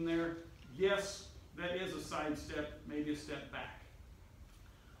pistol in there, yes, that is a sidestep, maybe a step back.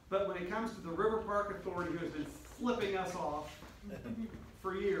 But when it comes to the River Park Authority, who has been flipping us off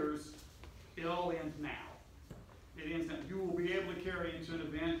for years, it all ends now. It ends now. You will be able to carry into an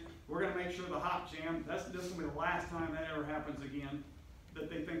event. We're going to make sure the hop jam, this is going to be the last time that ever happens again, that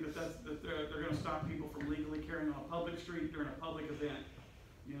they think that they're going to stop people from legally carrying on a public street during a public event.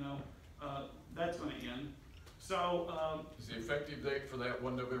 You know, that's going to end. So, is the effective date for that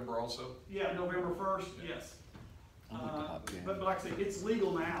 1 November also? Yeah, November 1st, yes. But like I say, it's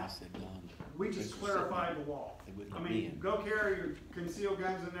legal now. We just clarified the law. I mean, go carry your concealed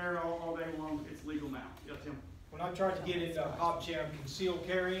guns in there all day long. It's legal now. Yeah, Tim. When I tried to get into hop jam concealed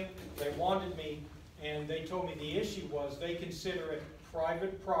carrying, they wanted me, and they told me the issue was they consider it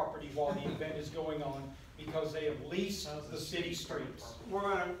private property while the event is going on, because they have leased the city streets. We're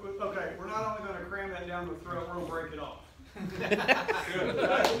not only going to cram that down the throat, we're going to break it off.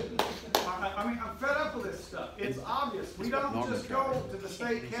 I mean, I'm fed up with this stuff. It's obvious. We don't just go to the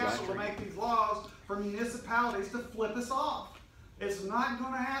state council to make these laws for municipalities to flip us off. It's not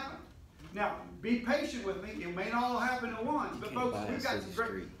going to happen. Now, be patient with me. It may not all happen at once, but folks, we've got some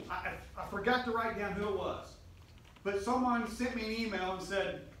great. I forgot to write down who it was, but someone sent me an email and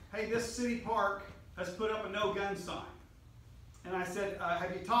said, "Hey, this city park has put up a no-gun sign." And I said,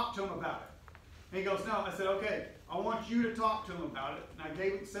 "Have you talked to him about it?" And he goes, "No." I said, "Okay, I want you to talk to him about it." And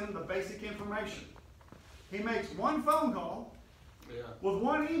I sent him the basic information. He makes one phone call with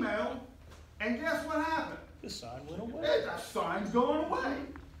one email, and guess what happened? The sign went away. The sign's going away.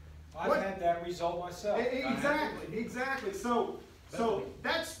 I've had that result myself. Exactly. So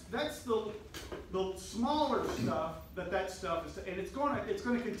that's the smaller stuff that stuff is, and it's going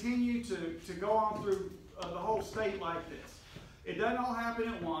to continue to go on through the whole state like this. It doesn't all happen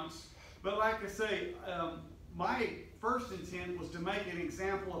at once, but like I say, my first intent was to make an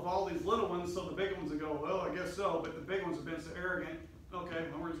example of all these little ones, so the big ones would go, well, I guess so, but the big ones have been so arrogant. Okay,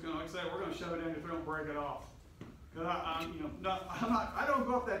 well, we're just going to, like I say, we're going to shove it in if we don't break it off. Because I don't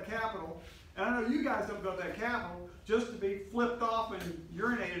go up that Capitol, and I know you guys don't go up that Capitol just to be flipped off and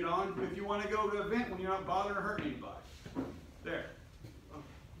urinated on if you want to go to an event when you're not bothering or hurting anybody. There.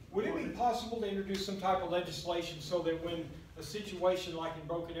 Would it be possible to introduce some type of legislation so that when a situation like in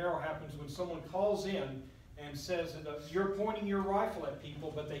Broken Arrow happens, when someone calls in and says that you're pointing your rifle at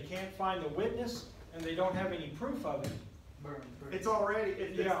people, but they can't find the witness and they don't have any proof of it? It's already,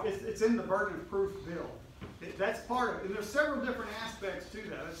 it's in the burden of proof bill. That's part of it. And there's several different aspects to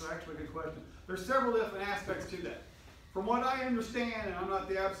that. That's actually a good question. There's several different aspects to that. From what I understand, and I'm not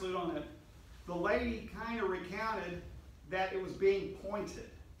the absolute on that, the lady kind of recounted that it was being pointed.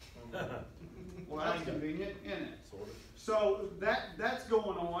 Well, that's convenient, isn't it? So that's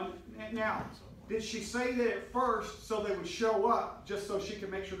going on. Now, did she say that at first so they would show up, just so she could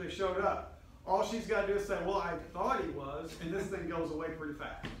make sure they showed up? All she's got to do is say, well, I thought he was, and this thing goes away pretty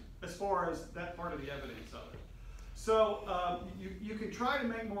fast, as far as that part of the evidence of it. So you can try to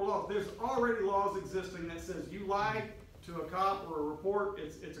make more laws. There's already laws existing that says you lie to a cop or a report,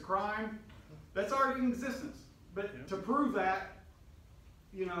 it's a crime. That's already in existence. But to prove that,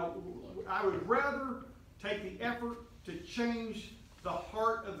 you know, I would rather take the effort to change the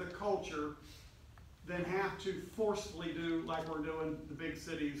heart of the culture than have to forcefully do like we're doing the big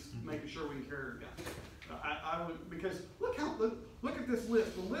cities, making sure we can carry a gun. I would, because look at this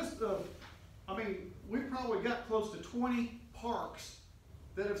list. The list of, I mean, we've probably got close to 20 parks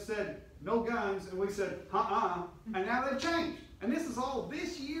that have said no guns, and we said and now they've changed. And this is all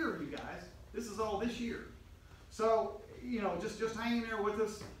this year, you guys. This is all this year. So, you know, just hang in there with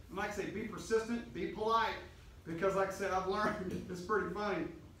us. And like I say, be persistent, be polite, because like I said, I've learned, it's pretty funny.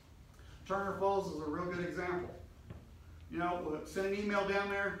 Turner Falls is a real good example. You know, send an email down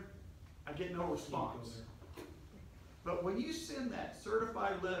there, I get no response. But when you send that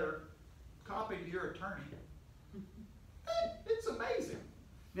certified letter, copy to your attorney, it's amazing.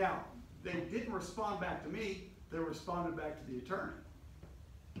 Now, they didn't respond back to me, they responded back to the attorney.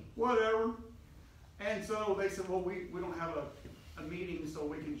 Whatever. And so they said, well, we don't have a meeting, so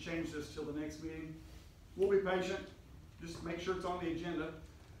we can change this till the next meeting. We'll be patient, just make sure it's on the agenda.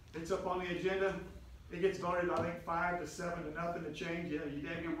 It's up on the agenda. It gets voted, I think, 5 to 7 to nothing to change. Yeah, you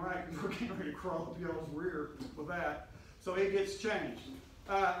dang right, we're getting ready to crawl up y'all's rear with that. So it gets changed.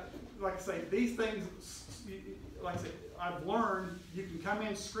 Like I say, these things, like I say, I've learned you can come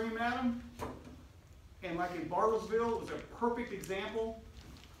in screaming at them. And like in Bartlesville, it was a perfect example.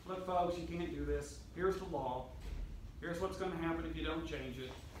 Look, folks, you can't do this. Here's the law. Here's what's going to happen if you don't change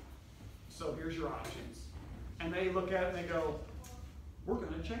it. So here's your options. And they look at it and they go, we're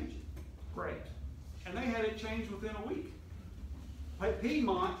going to change it. Great. And they had it changed within a week. At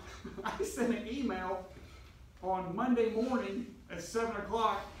Piedmont, I sent an email on Monday morning at 7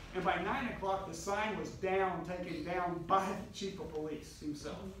 o'clock, and by 9 o'clock the sign was down, taken down by the chief of police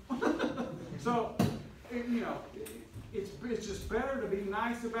himself. So, you know, it's just better to be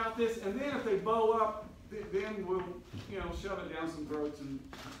nice about this, and then if they bow up, then we'll, you know, shove it down some throats and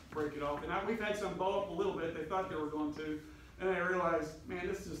break it off. And we've had some bow up a little bit. They thought they were going to, and they realized, man,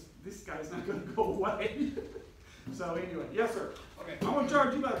 this guy's not going to go away. So anyway, yes, sir. Okay, I want to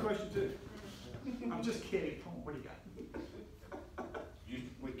charge you about a question too. I'm just kidding. What do you got?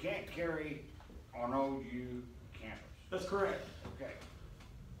 We can't carry on OU campus. That's correct. Okay.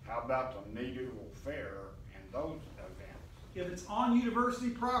 How about the medieval fair and those events? If it's on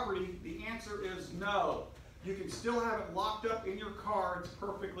university property, the answer is no. You can still have it locked up in your car. It's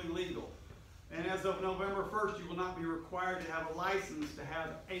perfectly legal. And as of November 1st, you will not be required to have a license to have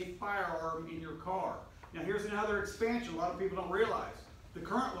a firearm in your car. Now here's another expansion a lot of people don't realize. The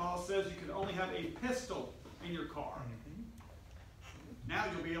current law says you can only have a pistol in your car. Now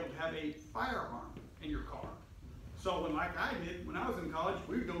you'll be able to have a firearm in your car. So when, like I did, when I was in college,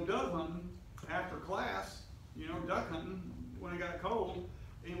 we would go dove hunting after class, you know, duck hunting when it got cold,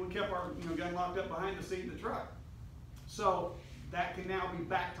 and we kept our, you know, gun locked up behind the seat of the truck. So that can now be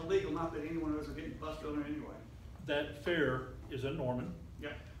back to legal, not that anyone of us are getting busted on it anyway. That fair is in Norman. Yeah.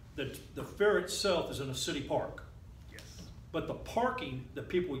 The fair itself is in a city park. Yes. But the parking that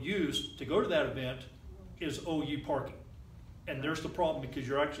people use to go to that event is OU parking. And there's the problem because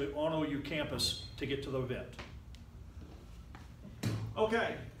you're actually on OU campus to get to the event.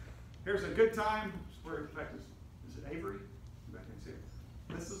 Okay, here's a good time. In fact, is it Avery? Back in here.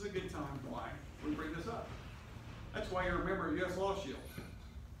 This is a good time. Why we bring this up? That's why you're a member of U.S. Law Shield.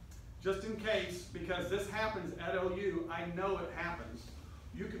 Just in case, because this happens at OU, I know it happens.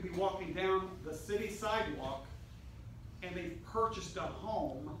 You could be walking down the city sidewalk and they've purchased a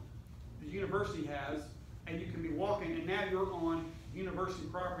home the university has, and you can be walking, and now you're on university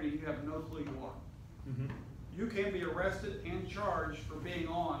property, you have no clue you are. Mm-hmm. You can be arrested and charged for being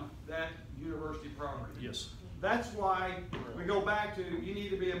on that university property. Yes. That's why we go back to, you need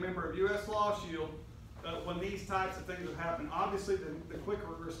to be a member of U.S. Law Shield when these types of things have happened. Obviously, the quicker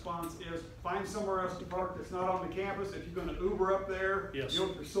response is find somewhere else to park that's not on the campus. If you're going to Uber up there, yes, you know,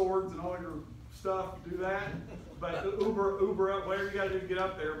 with your swords and all your stuff, do that. But Uber up, whatever you got to do to get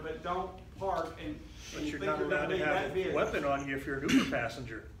up there, but don't park and But you're think not you're allowed going to to leave have that a vehicle. weapon on you if you're an Uber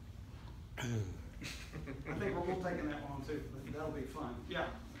passenger. I think we're taking that one too, but that'll be fun. Yeah.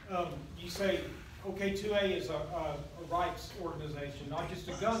 You say OK2A is a rights organization, not just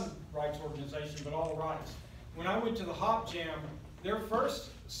a gun rights organization, but all rights. When I went to the Hop Jam, their first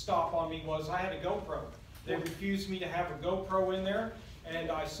stop on me was I had a GoPro. They refused me to have a GoPro in there,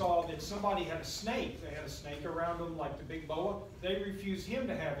 and I saw that somebody had a snake. They had a snake around them like the big boa. They refused him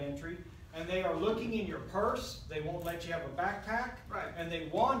to have entry, and they are looking in your purse. They won't let you have a backpack, right, and they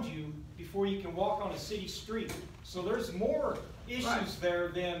wand you before you can walk on a city street. So there's more issues there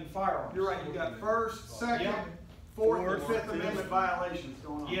than firearms. You're right. You got first, second, Yep. fourth, and fifth Amendment violations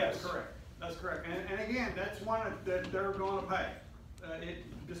going on. Yes. That's correct. That's correct. And again, that's one that they're going to pay.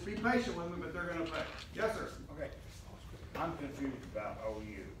 Just be patient with them, but they're going to pay. Yes, sir. Okay. I'm confused about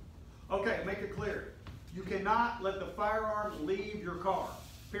OU. Okay, make it clear. You cannot let the firearm leave your car.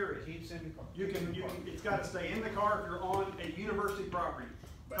 Period. Keeps in the car. It's got to stay in the car if you're on a university property,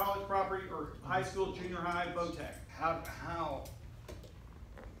 college property, or high school, junior high, VOTEC.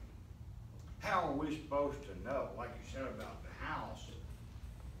 How are we supposed to know, like you said about the house,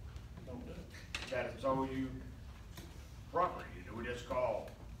 that it's OU property? Do we just call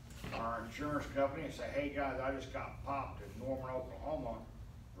our insurance company and say, hey guys, I just got popped in Norman, Oklahoma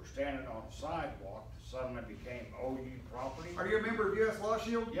were standing on a sidewalk that suddenly became OU property. Are you a member of US Law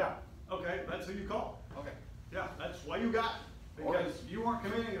Shield? Yeah, Okay, that's who you call. okay. Yeah, that's why you got it, because you weren't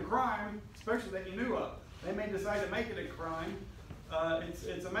committing a crime, especially that you knew of. They may decide to make it a crime.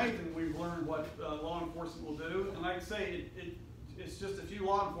 It's amazing we've learned what law enforcement will do, and like I say, it's just a few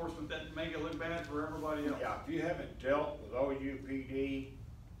law enforcement that make it look bad for everybody else. Yeah, if you haven't dealt with OUPD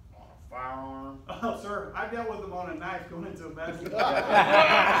on a firearm. Oh, sir, I dealt with them on a knife going into a basketball. Let's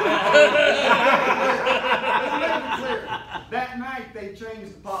make it clear. That night they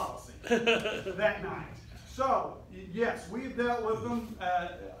changed the policy. That night. So, yes, we've dealt with them.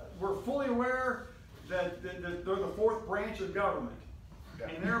 We're fully aware that they're the fourth branch of government,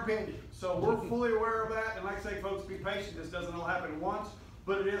 in their opinion. So we're fully aware of that, and like I say, folks, be patient. This doesn't all happen once,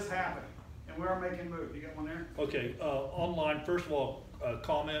 but it is happening, and we are making moves. You got one there? Okay, online, first of all,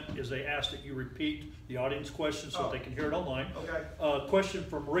 comment is they ask that you repeat the audience question so that they can hear it online. Okay. Question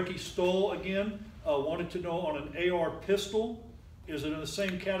from Ricky Stoll again, wanted to know on an AR pistol, is it in the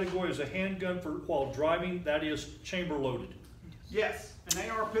same category as a handgun for while driving, that is chamber loaded? Yes, an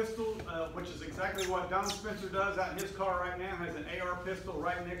AR pistol, which is exactly what Don Spencer does out in his car right now, has an AR pistol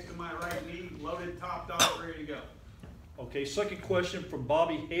right next to my right knee, loaded, topped off, ready to go. Okay, second question from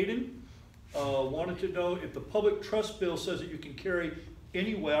Bobby Hayden. Wanted to know if the public trust bill says that you can carry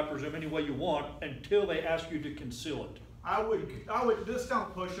any way, I presume any way you want, until they ask you to conceal it. I would just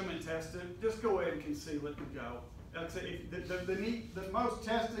don't push them and test it. Just go ahead and conceal it and go. That's it. The most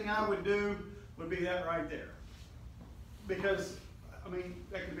testing I would do would be that right there. Because, I mean,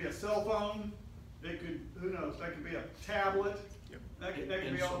 that could be a cell phone. It could, who knows, that could be a tablet. That could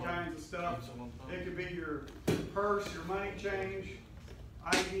be all kinds of stuff. It could be your purse, your money change,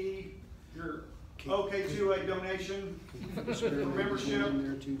 ID, your OK2A donation, for membership. In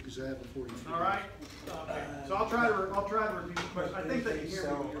there too, because I have a 43. All right. Okay. So I'll try to repeat the question. I think they can hear me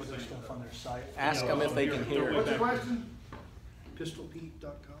what you're saying. Stuff on their site. Ask them if they can hear. What's the question?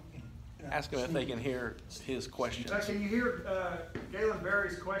 Pistolpete.com. Ask him if they can hear his question. Can you hear Galen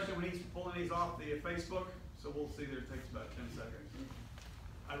Berry's question when he's pulling these off the Facebook? So we'll see there. It takes about 10 seconds.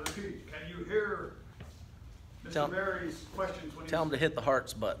 I repeat, can you hear Mr. Berry's questions when he's... Tell them to hit the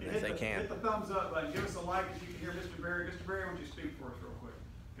hearts button if they can. Hit the thumbs up button. Give us a like if you can hear Mr. Berry. Mr. Berry, why don't you speak for us real quick?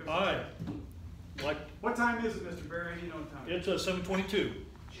 Give us a Hi. like. What time is it, Mr. Berry? You know what time it is. It's 7:22.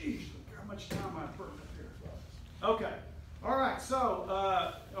 Jeez, look how much time I put up here. Okay. All right,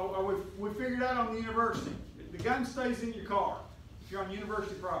 so we figured out on the university, the gun stays in your car if you're on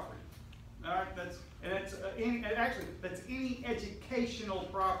university property. All right, that's any educational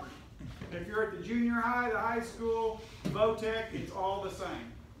property. If you're at the junior high, the high school, VOTEC, it's all the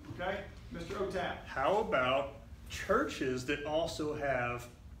same. Okay, Mr. Otap. How about churches that also have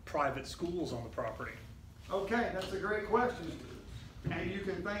private schools on the property? Okay, that's a great question, and you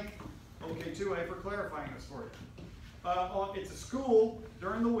can thank OK2A for clarifying this for you. It's a school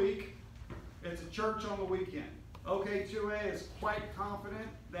during the week, it's a church on the weekend. OK2A is quite confident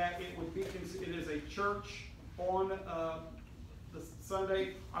that it would be, it is a church on the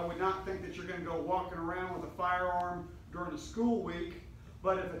Sunday. I would not think that you're going to go walking around with a firearm during the school week,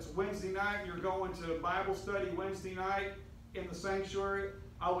 but if it's Wednesday night, you're going to Bible study Wednesday night in the sanctuary,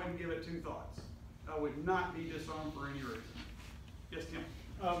 I wouldn't give it two thoughts. I would not be disarmed for any reason. Yes, Tim?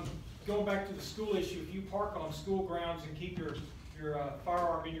 Going back to the school issue, if you park on school grounds and keep your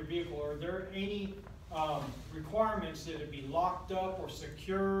firearm in your vehicle, are there any requirements that it be locked up or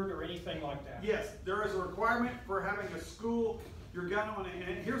secured or anything like that? Yes, there is a requirement for having a school, your gun on it,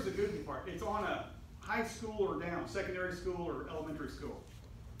 and here's the good part, it's on a high school or down, secondary school or elementary school.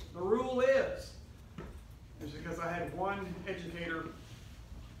 The rule is because I had one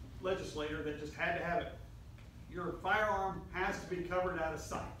legislator that just had to have it. Your firearm has to be covered out of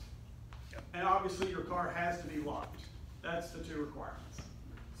sight. And obviously your car has to be locked. That's the two requirements.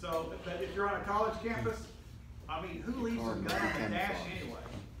 So if you're on a college campus, I mean, who leaves their gun on the dash anyway?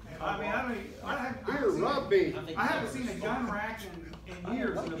 I haven't seen a gun rack in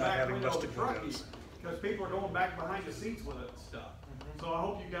years in the back window of the truck because people are going back behind the seats with it and stuff. So I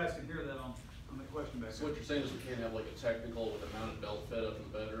hope you guys can hear that on the question back there. So what you're saying is we can't have like a technical with a mounted belt fed up in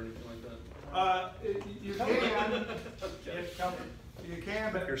the bed or anything like that? You can. You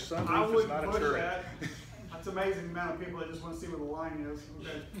can, but Your sunroof I is wouldn't not a push turret. that. That's amazing amount of people that just want to see where the line is.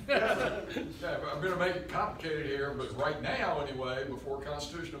 Okay. Yeah, I'm gonna make it complicated here, but right now anyway, before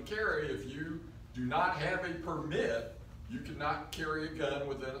constitutional carry, if you do not have a permit, you cannot carry a gun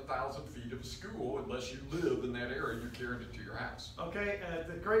within 1,000 feet of a school unless you live in that area and you're carrying it to your house. Okay, it's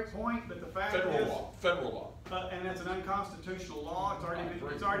a great point, but the fact is... Federal law. And it's an unconstitutional law.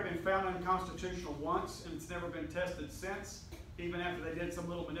 It's already been found unconstitutional once, and it's never been tested since. even after they did some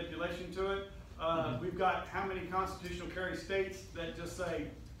little manipulation to it. We've got how many constitutional carry states that just say,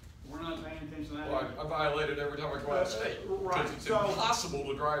 we're not paying attention to that. Well, I violate it every time I go out of state. Right. Because it's So- impossible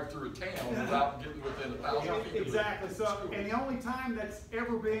to drive through a town without getting within 1,000 feet. Exactly, so, and the only time that's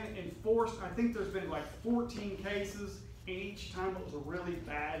ever been enforced, I think there's been like 14 cases, and each time it was a really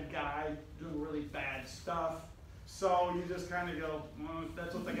bad guy doing really bad stuff. So you just kind of go, well, if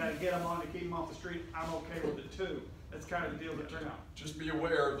that's what they gotta get them on to keep them off the street, I'm okay with it too. That's kind of the deal that turned out. Just be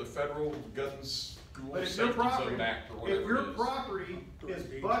aware of the federal guns school But if your safety property, zone act or whatever if your it is. property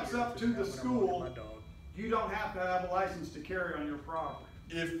is butts up to the school, you don't have to have a license to carry on your property.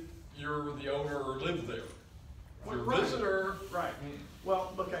 If you're the owner or live there. If you're a Right. visitor, Right,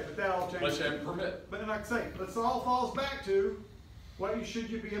 well, okay, but that all changes. unless you have a permit. But like I say, this all falls back to, what should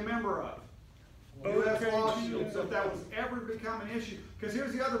you be a member of? U.S. law shields, if that was ever become an issue, because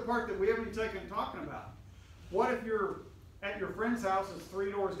here's the other part that we haven't even taken talking about. What if you're at your friend's house, it's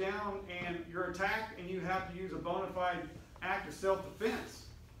 3 doors down, and you're attacked, and you have to use a bona fide act of self-defense?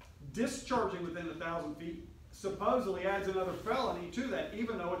 Discharging within 1,000 feet supposedly adds another felony to that,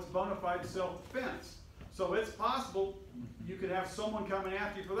 even though it's bona fide self-defense. So it's possible you could have someone coming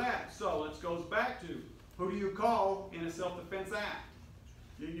after you for that. So it goes back to, who do you call in a self-defense act?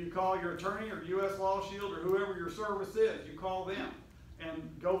 You call your attorney or U.S. Law Shield or whoever your service is, you call them and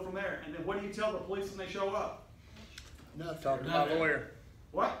go from there. And then what do you tell the police when they show up? Talk to my lawyer.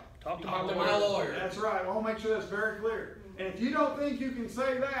 What? Talk to Talk my to lawyer. my lawyer. That's right, I'll make sure that's very clear. And if you don't think you can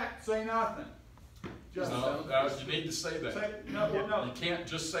say that, say nothing. Just No, you need to say that. say, no. You can't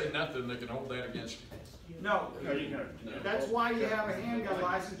just say nothing, they can hold that against you. No, that's why you have a handgun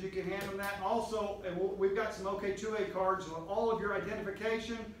license, you can hand them that. Also, and we've got some OK2A cards with all of your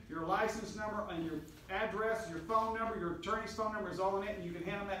identification, your license number, and your address, your phone number, your attorney's phone number is all in it, and you can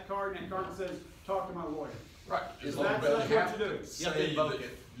hand them that card, and that card says, talk to my lawyer. Right. Is As long that- as that's you what have you do. to say invoke that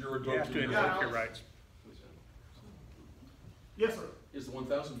it. you're You have to invoking your invoke rights. your rights. Yes, sir. Is the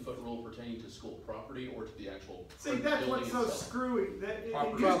 1,000-foot rule pertaining to school property or to the actual See, that's building what's so itself? screwy, that it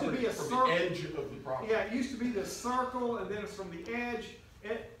Property used to be a from circle. the edge of the property. Yeah, it used to be the circle, and then it's from the edge.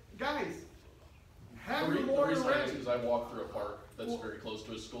 Guys, have The your the lawyer reason I ask ready. is I walk through a park that's Well- very close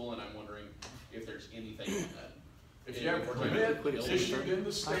to a school, and I'm wondering if there's anything in that. If you have a permit issued in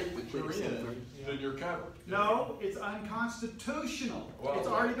the state that you're in, then you're covered. No, it's unconstitutional. Well, It's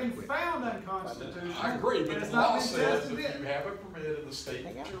already been found unconstitutional. I agree, and but it's the not law been says tested if yet. you have a permit in the state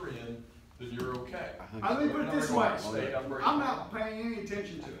that you're in, then you're okay. Let me put it this way. State, I'm breaking I'm it. not paying any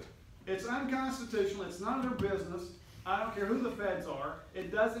attention to it. It's unconstitutional, it's none of their business. I don't care who the feds are,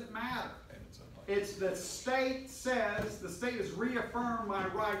 it doesn't matter. And it's unlike- It's the state says, the state has reaffirmed my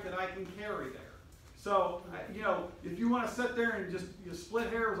right that I can carry there. So, if you wanna sit there and just, you split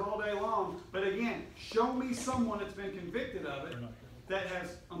hairs all day long, but again, show me someone that's been convicted of it, that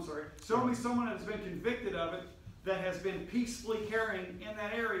has, show me someone that's been convicted of it, that has been peacefully carrying in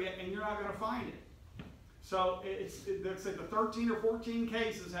that area, and you're not gonna find it. So, let's say the 13 or 14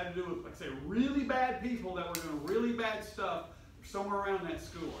 cases had to do with, like I say, really bad people that were doing really bad stuff somewhere around that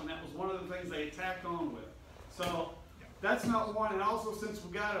school, and that was one of the things they attacked on with. So, that's not one, and also since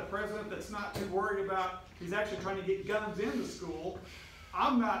we've got a president that's not too worried about, he's actually trying to get guns into school,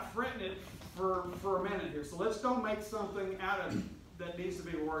 I'm not fretting it for a minute here. So let's don't make something out of that needs to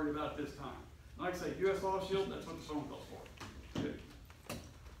be worried about this time. Like I say, U.S. Law Shield, that's what the phone call's for. Good.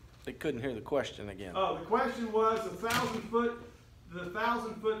 They couldn't hear the question again. Oh, the question was the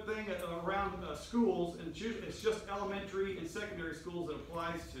 1,000-foot thing around schools, and it's just elementary and secondary schools it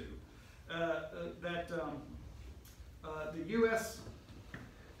applies to. The U.S.,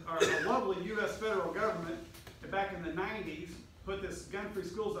 or the lovely U.S. federal government, back in the 90s, put this Gun-Free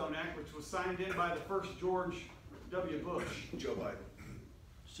School Zone Act, which was signed in by the first George W. Bush. Joe Biden.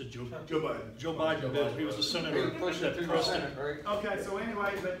 So Joe Joe Biden. Biden did, he was the senator Push it that through the pressed it. Senate, right? Okay, so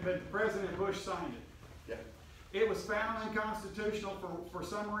anyway, but President Bush signed it. Yeah. It was found unconstitutional for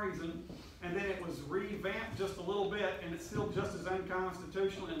some reason, and then it was revamped just a little bit, and it's still just as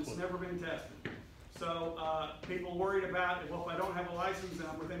unconstitutional, and it's never been tested. So, people worried about, well, if I don't have a license and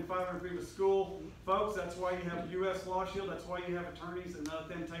I'm within 500 feet of school, folks, that's why you have a U.S. Law Shield, that's why you have attorneys, and let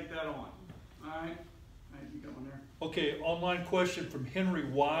them take that on. All right? You go in there. Okay, online question from Henry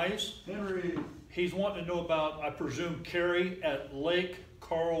Wise. Henry, He's wanting to know about, I presume, carry at Lake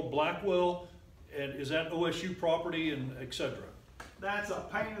Carl Blackwell, and is that OSU property and et cetera? that's a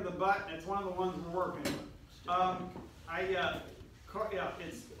pain in the butt, and it's one of the ones we're working with.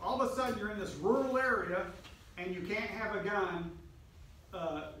 It's all of a sudden you're in this rural area and you can't have a gun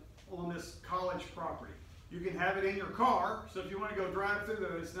on this college property. You can have it in your car, so if you wanna go drive through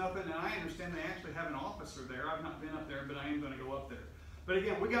there, it's nothing, and I understand they actually have an officer there. I've not been up there, but I am gonna go up there. But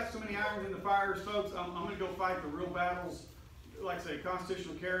again, we got so many irons in the fires, folks. I'm gonna go fight the real battles. Like I say,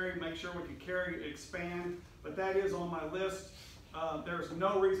 constitutional carry, make sure we can carry, expand, but that is on my list. There's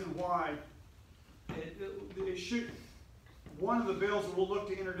no reason why it should. One of the bills that we'll look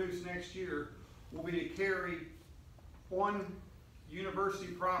to introduce next year will be to carry on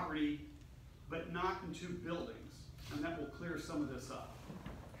university property, but not into buildings, and that will clear some of this up.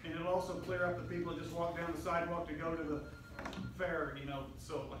 And it'll also clear up the people that just walk down the sidewalk to go to the fair, you know,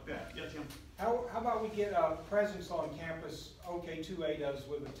 so like that. Yes, Tim? How about we get a presence on campus, OK2A does,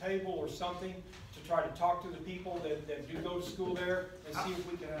 with a table or something to try to talk to the people that do go to school there and see if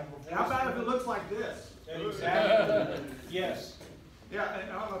we can have a voice. How about if it looks like this? Exactly. Yes. Yeah,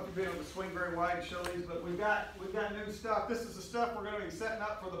 and I don't know if you'll be able to swing very wide and show these, but we've got new stuff. This is the stuff we're going to be setting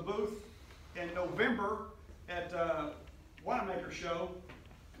up for the booth in November at Wanamaker Show.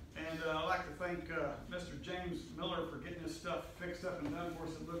 And I'd like to thank Mr. James Miller for getting this stuff fixed up and done for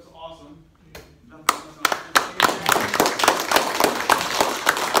us. It looks awesome.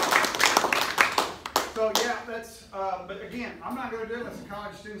 So yeah, that's, but again, I'm not going to do it unless the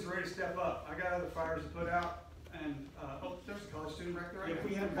college students are ready to step up. I got other fires to put out, and, oh, there's a college student right there. If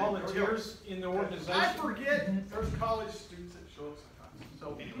we have volunteers in the organization. I forget, there's college students that show up sometimes.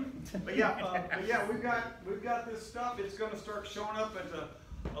 So anyway, but yeah, we've got this stuff. It's going to start showing up at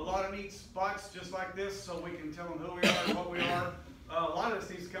a lot of neat spots just like this, so we can tell them who we are and what we are. A lot of this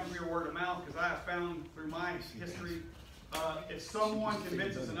needs to come through word of mouth, because I have found through my history, if someone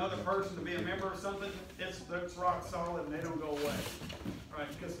convinces another person to be a member of something, it's rock solid and they don't go away. Right?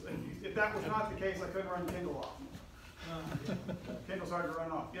 Because if that was not the case, I couldn't run Kendall off. Kendall's hard to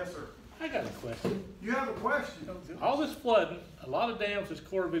run off. Yes, sir. I got a question. You have a question? All this flooding, a lot of dams is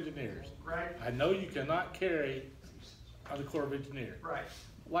Corps of Engineers. Right. I know you cannot carry on the Corps of Engineers. Right.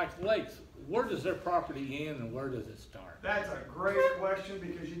 Like lakes, where does their property end and where does it start? That's a great question,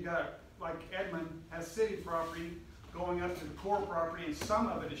 because you got, like Edmond has city property going up to the core property, and some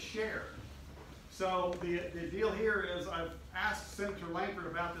of it is shared. So the deal here is, I've asked Senator Langford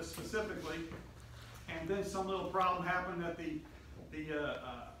about this specifically, and then some little problem happened that the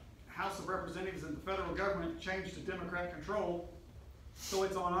House of Representatives and the federal government changed to Democrat control, so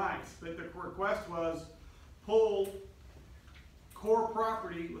it's on ice. But the request was pull core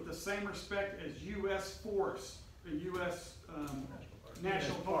property with the same respect as U.S. forests, the U.S.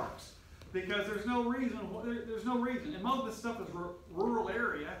 national parks, because there's no reason, and most of this stuff is rural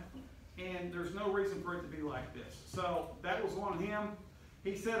area, and there's no reason for it to be like this. So that was on him.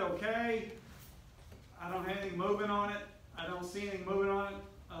 He said, okay, I don't have anything moving on it. I don't see anything moving on it,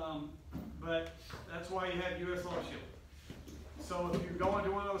 but that's why you have U.S. Law Shield. So if you go into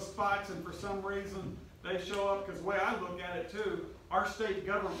one of those spots and for some reason they show up, because the way I look at it too, our state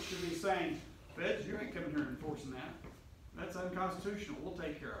government should be saying, feds, you ain't coming here enforcing that. That's unconstitutional. We'll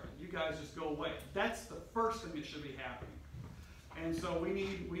take care of it. You guys just go away. That's the first thing that should be happening. And so we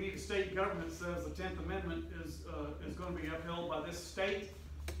need a state government that says the 10th Amendment is going to be upheld by this state,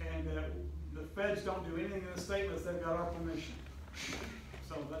 and the feds don't do anything in the state unless they've got our permission.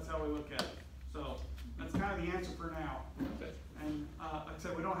 So that's how we look at it. So that's kind of the answer for now. And like I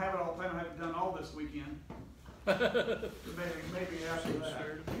said, we don't have it all planned. I have it done all this weekend. maybe after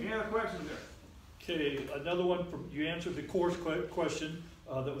that. Any other questions there? Okay, another one from, you answered the course question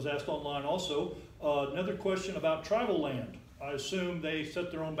that was asked online also. Another question about tribal land. I assume they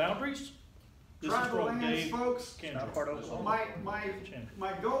set their own boundaries? This tribal lands, folks. Not part of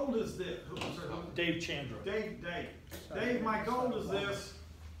my goal is this. Dave Chandra. Dave, my goal is this,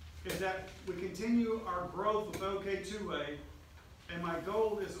 is that we continue our growth with OK2A, and my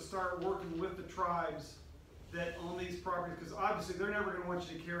goal is to start working with the tribes that own these properties, because obviously they're never going to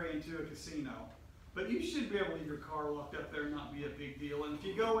want you to carry into a casino. But you should be able to leave your car locked up there and not be a big deal. And if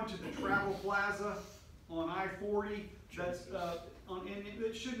you go into the Travel Plaza on I-40, that's and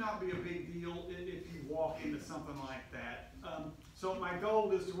it should not be a big deal if you walk into something like that. So my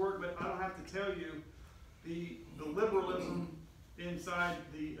goal is to work, but I don't have to tell you the liberalism inside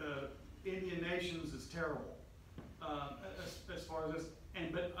the Indian nations is terrible as far as this.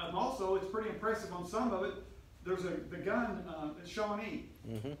 But also it's pretty impressive on some of it. There's the gun, Shawnee.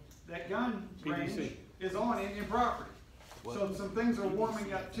 Mm-hmm. That gun range is on Indian property. What? So some things are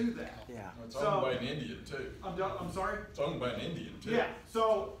warming up to that. Yeah. It's owned by an Indian too. I'm sorry? It's owned by an Indian too. Yeah.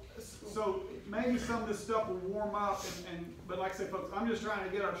 So maybe some of this stuff will warm up, but like I said, folks, I'm just trying to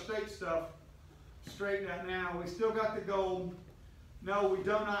get our state stuff straightened out now. We still got the gold. No, we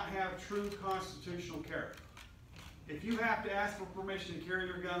do not have true constitutional carry. If you have to ask for permission to carry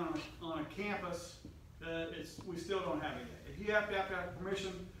your gun on a campus, we still don't have it yet. If you have to have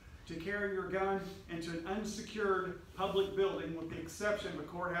permission to carry your gun into an unsecured public building, with the exception of a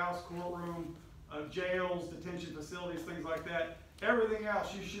courthouse, courtroom, jails, detention facilities, things like that, everything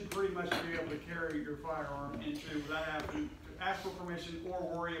else you should pretty much be able to carry your firearm into without having to ask for permission or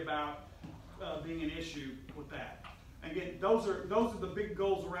worry about being an issue with that. Again, those are the big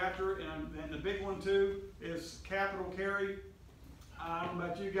goals we're after, and the big one too is capital carry. I don't know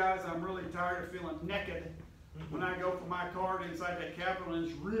about you guys, I'm really tired of feeling naked when I go for my card inside that Capitol, and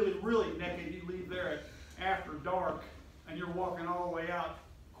it's really, really naked. You leave there after dark, and you're walking all the way out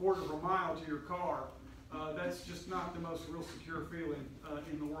quarter of a mile to your car. That's just not the most real secure feeling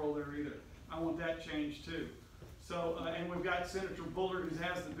in the world there either. I want that changed too. So, and we've got Senator Bullard who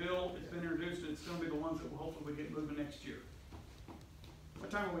has the bill. It's been introduced, and it's going to be the ones that will hopefully get moving next year.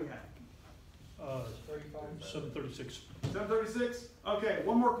 What time are we at? 7:36. 7:36? Okay,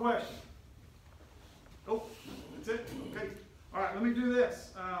 one more question. Oh, that's it? Okay. All right, let me do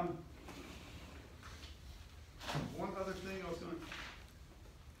this. One other thing I was going to...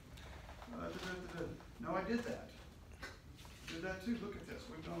 No, I did that. Did that too. Look at this.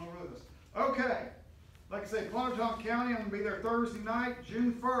 We've done all of this. Okay. Like I say, Pontotoc County, I'm going to be there Thursday night,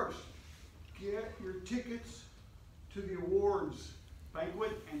 June 1st. Get your tickets to the awards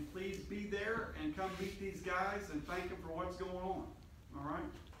banquet, and please be there and come meet these guys and thank them for what's going on. All right?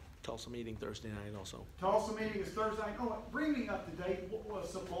 Tulsa meeting Thursday night also. Tulsa meeting is Thursday night. Oh, bring me up to date. What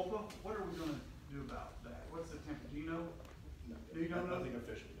was Sepulpa? What are we going to do about that? What's the temper? Do you know? Do you know? Nothing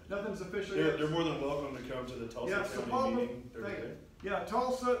official yet. Nothing's official yet? They're more than welcome to come to the Tulsa County meeting Thursday. Yeah,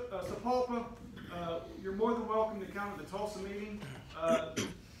 Tulsa, Sepulpa, you're more than welcome to come to the Tulsa meeting.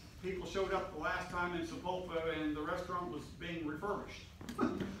 People showed up the last time in Sepulpa, and the restaurant was being refurbished.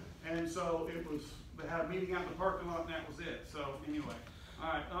 And so they had a meeting out in the parking lot, and that was it. So anyway, all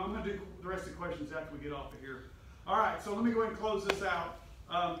right, I'm going to do the rest of the questions after we get off of here. All right, so let me go ahead and close this out.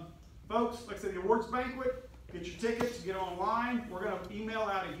 Folks, like I said, the awards banquet, get your tickets, get online. We're going to email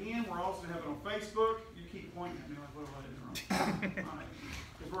out again. We're also going to have it on Facebook. You keep pointing at me like, what am I doing wrong? All right,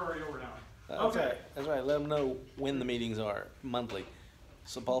 because we're already over an hour. Okay. That's right. Let them know when the meetings are monthly.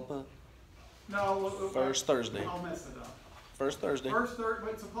 Sepulpa? No. First Thursday. I'll mess it up. First Thursday. First Thursday,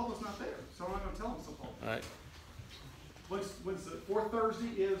 but Sepulpa's not there, so I'm not going to tell them Sepulpa. All right. When's the fourth Thursday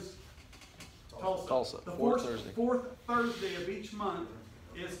is Tulsa. Tulsa. The fourth Thursday. Fourth Thursday of each month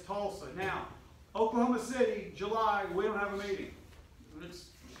is Tulsa. Now, Oklahoma City, July, we don't have a meeting. It's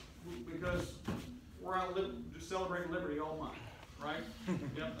because we're out just celebrating liberty all month, right?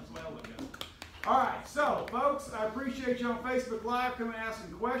 Yep, that's the way I look at it. All right, so folks, I appreciate you on Facebook Live coming and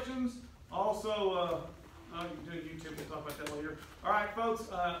asking questions. Also, I can do YouTube. We'll talk about that later. All right, folks,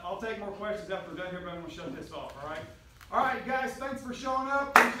 I'll take more questions after we're done here, but I'm going to shut this off. All right. All right, guys, thanks for showing up.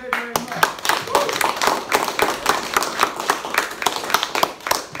 Appreciate it very much.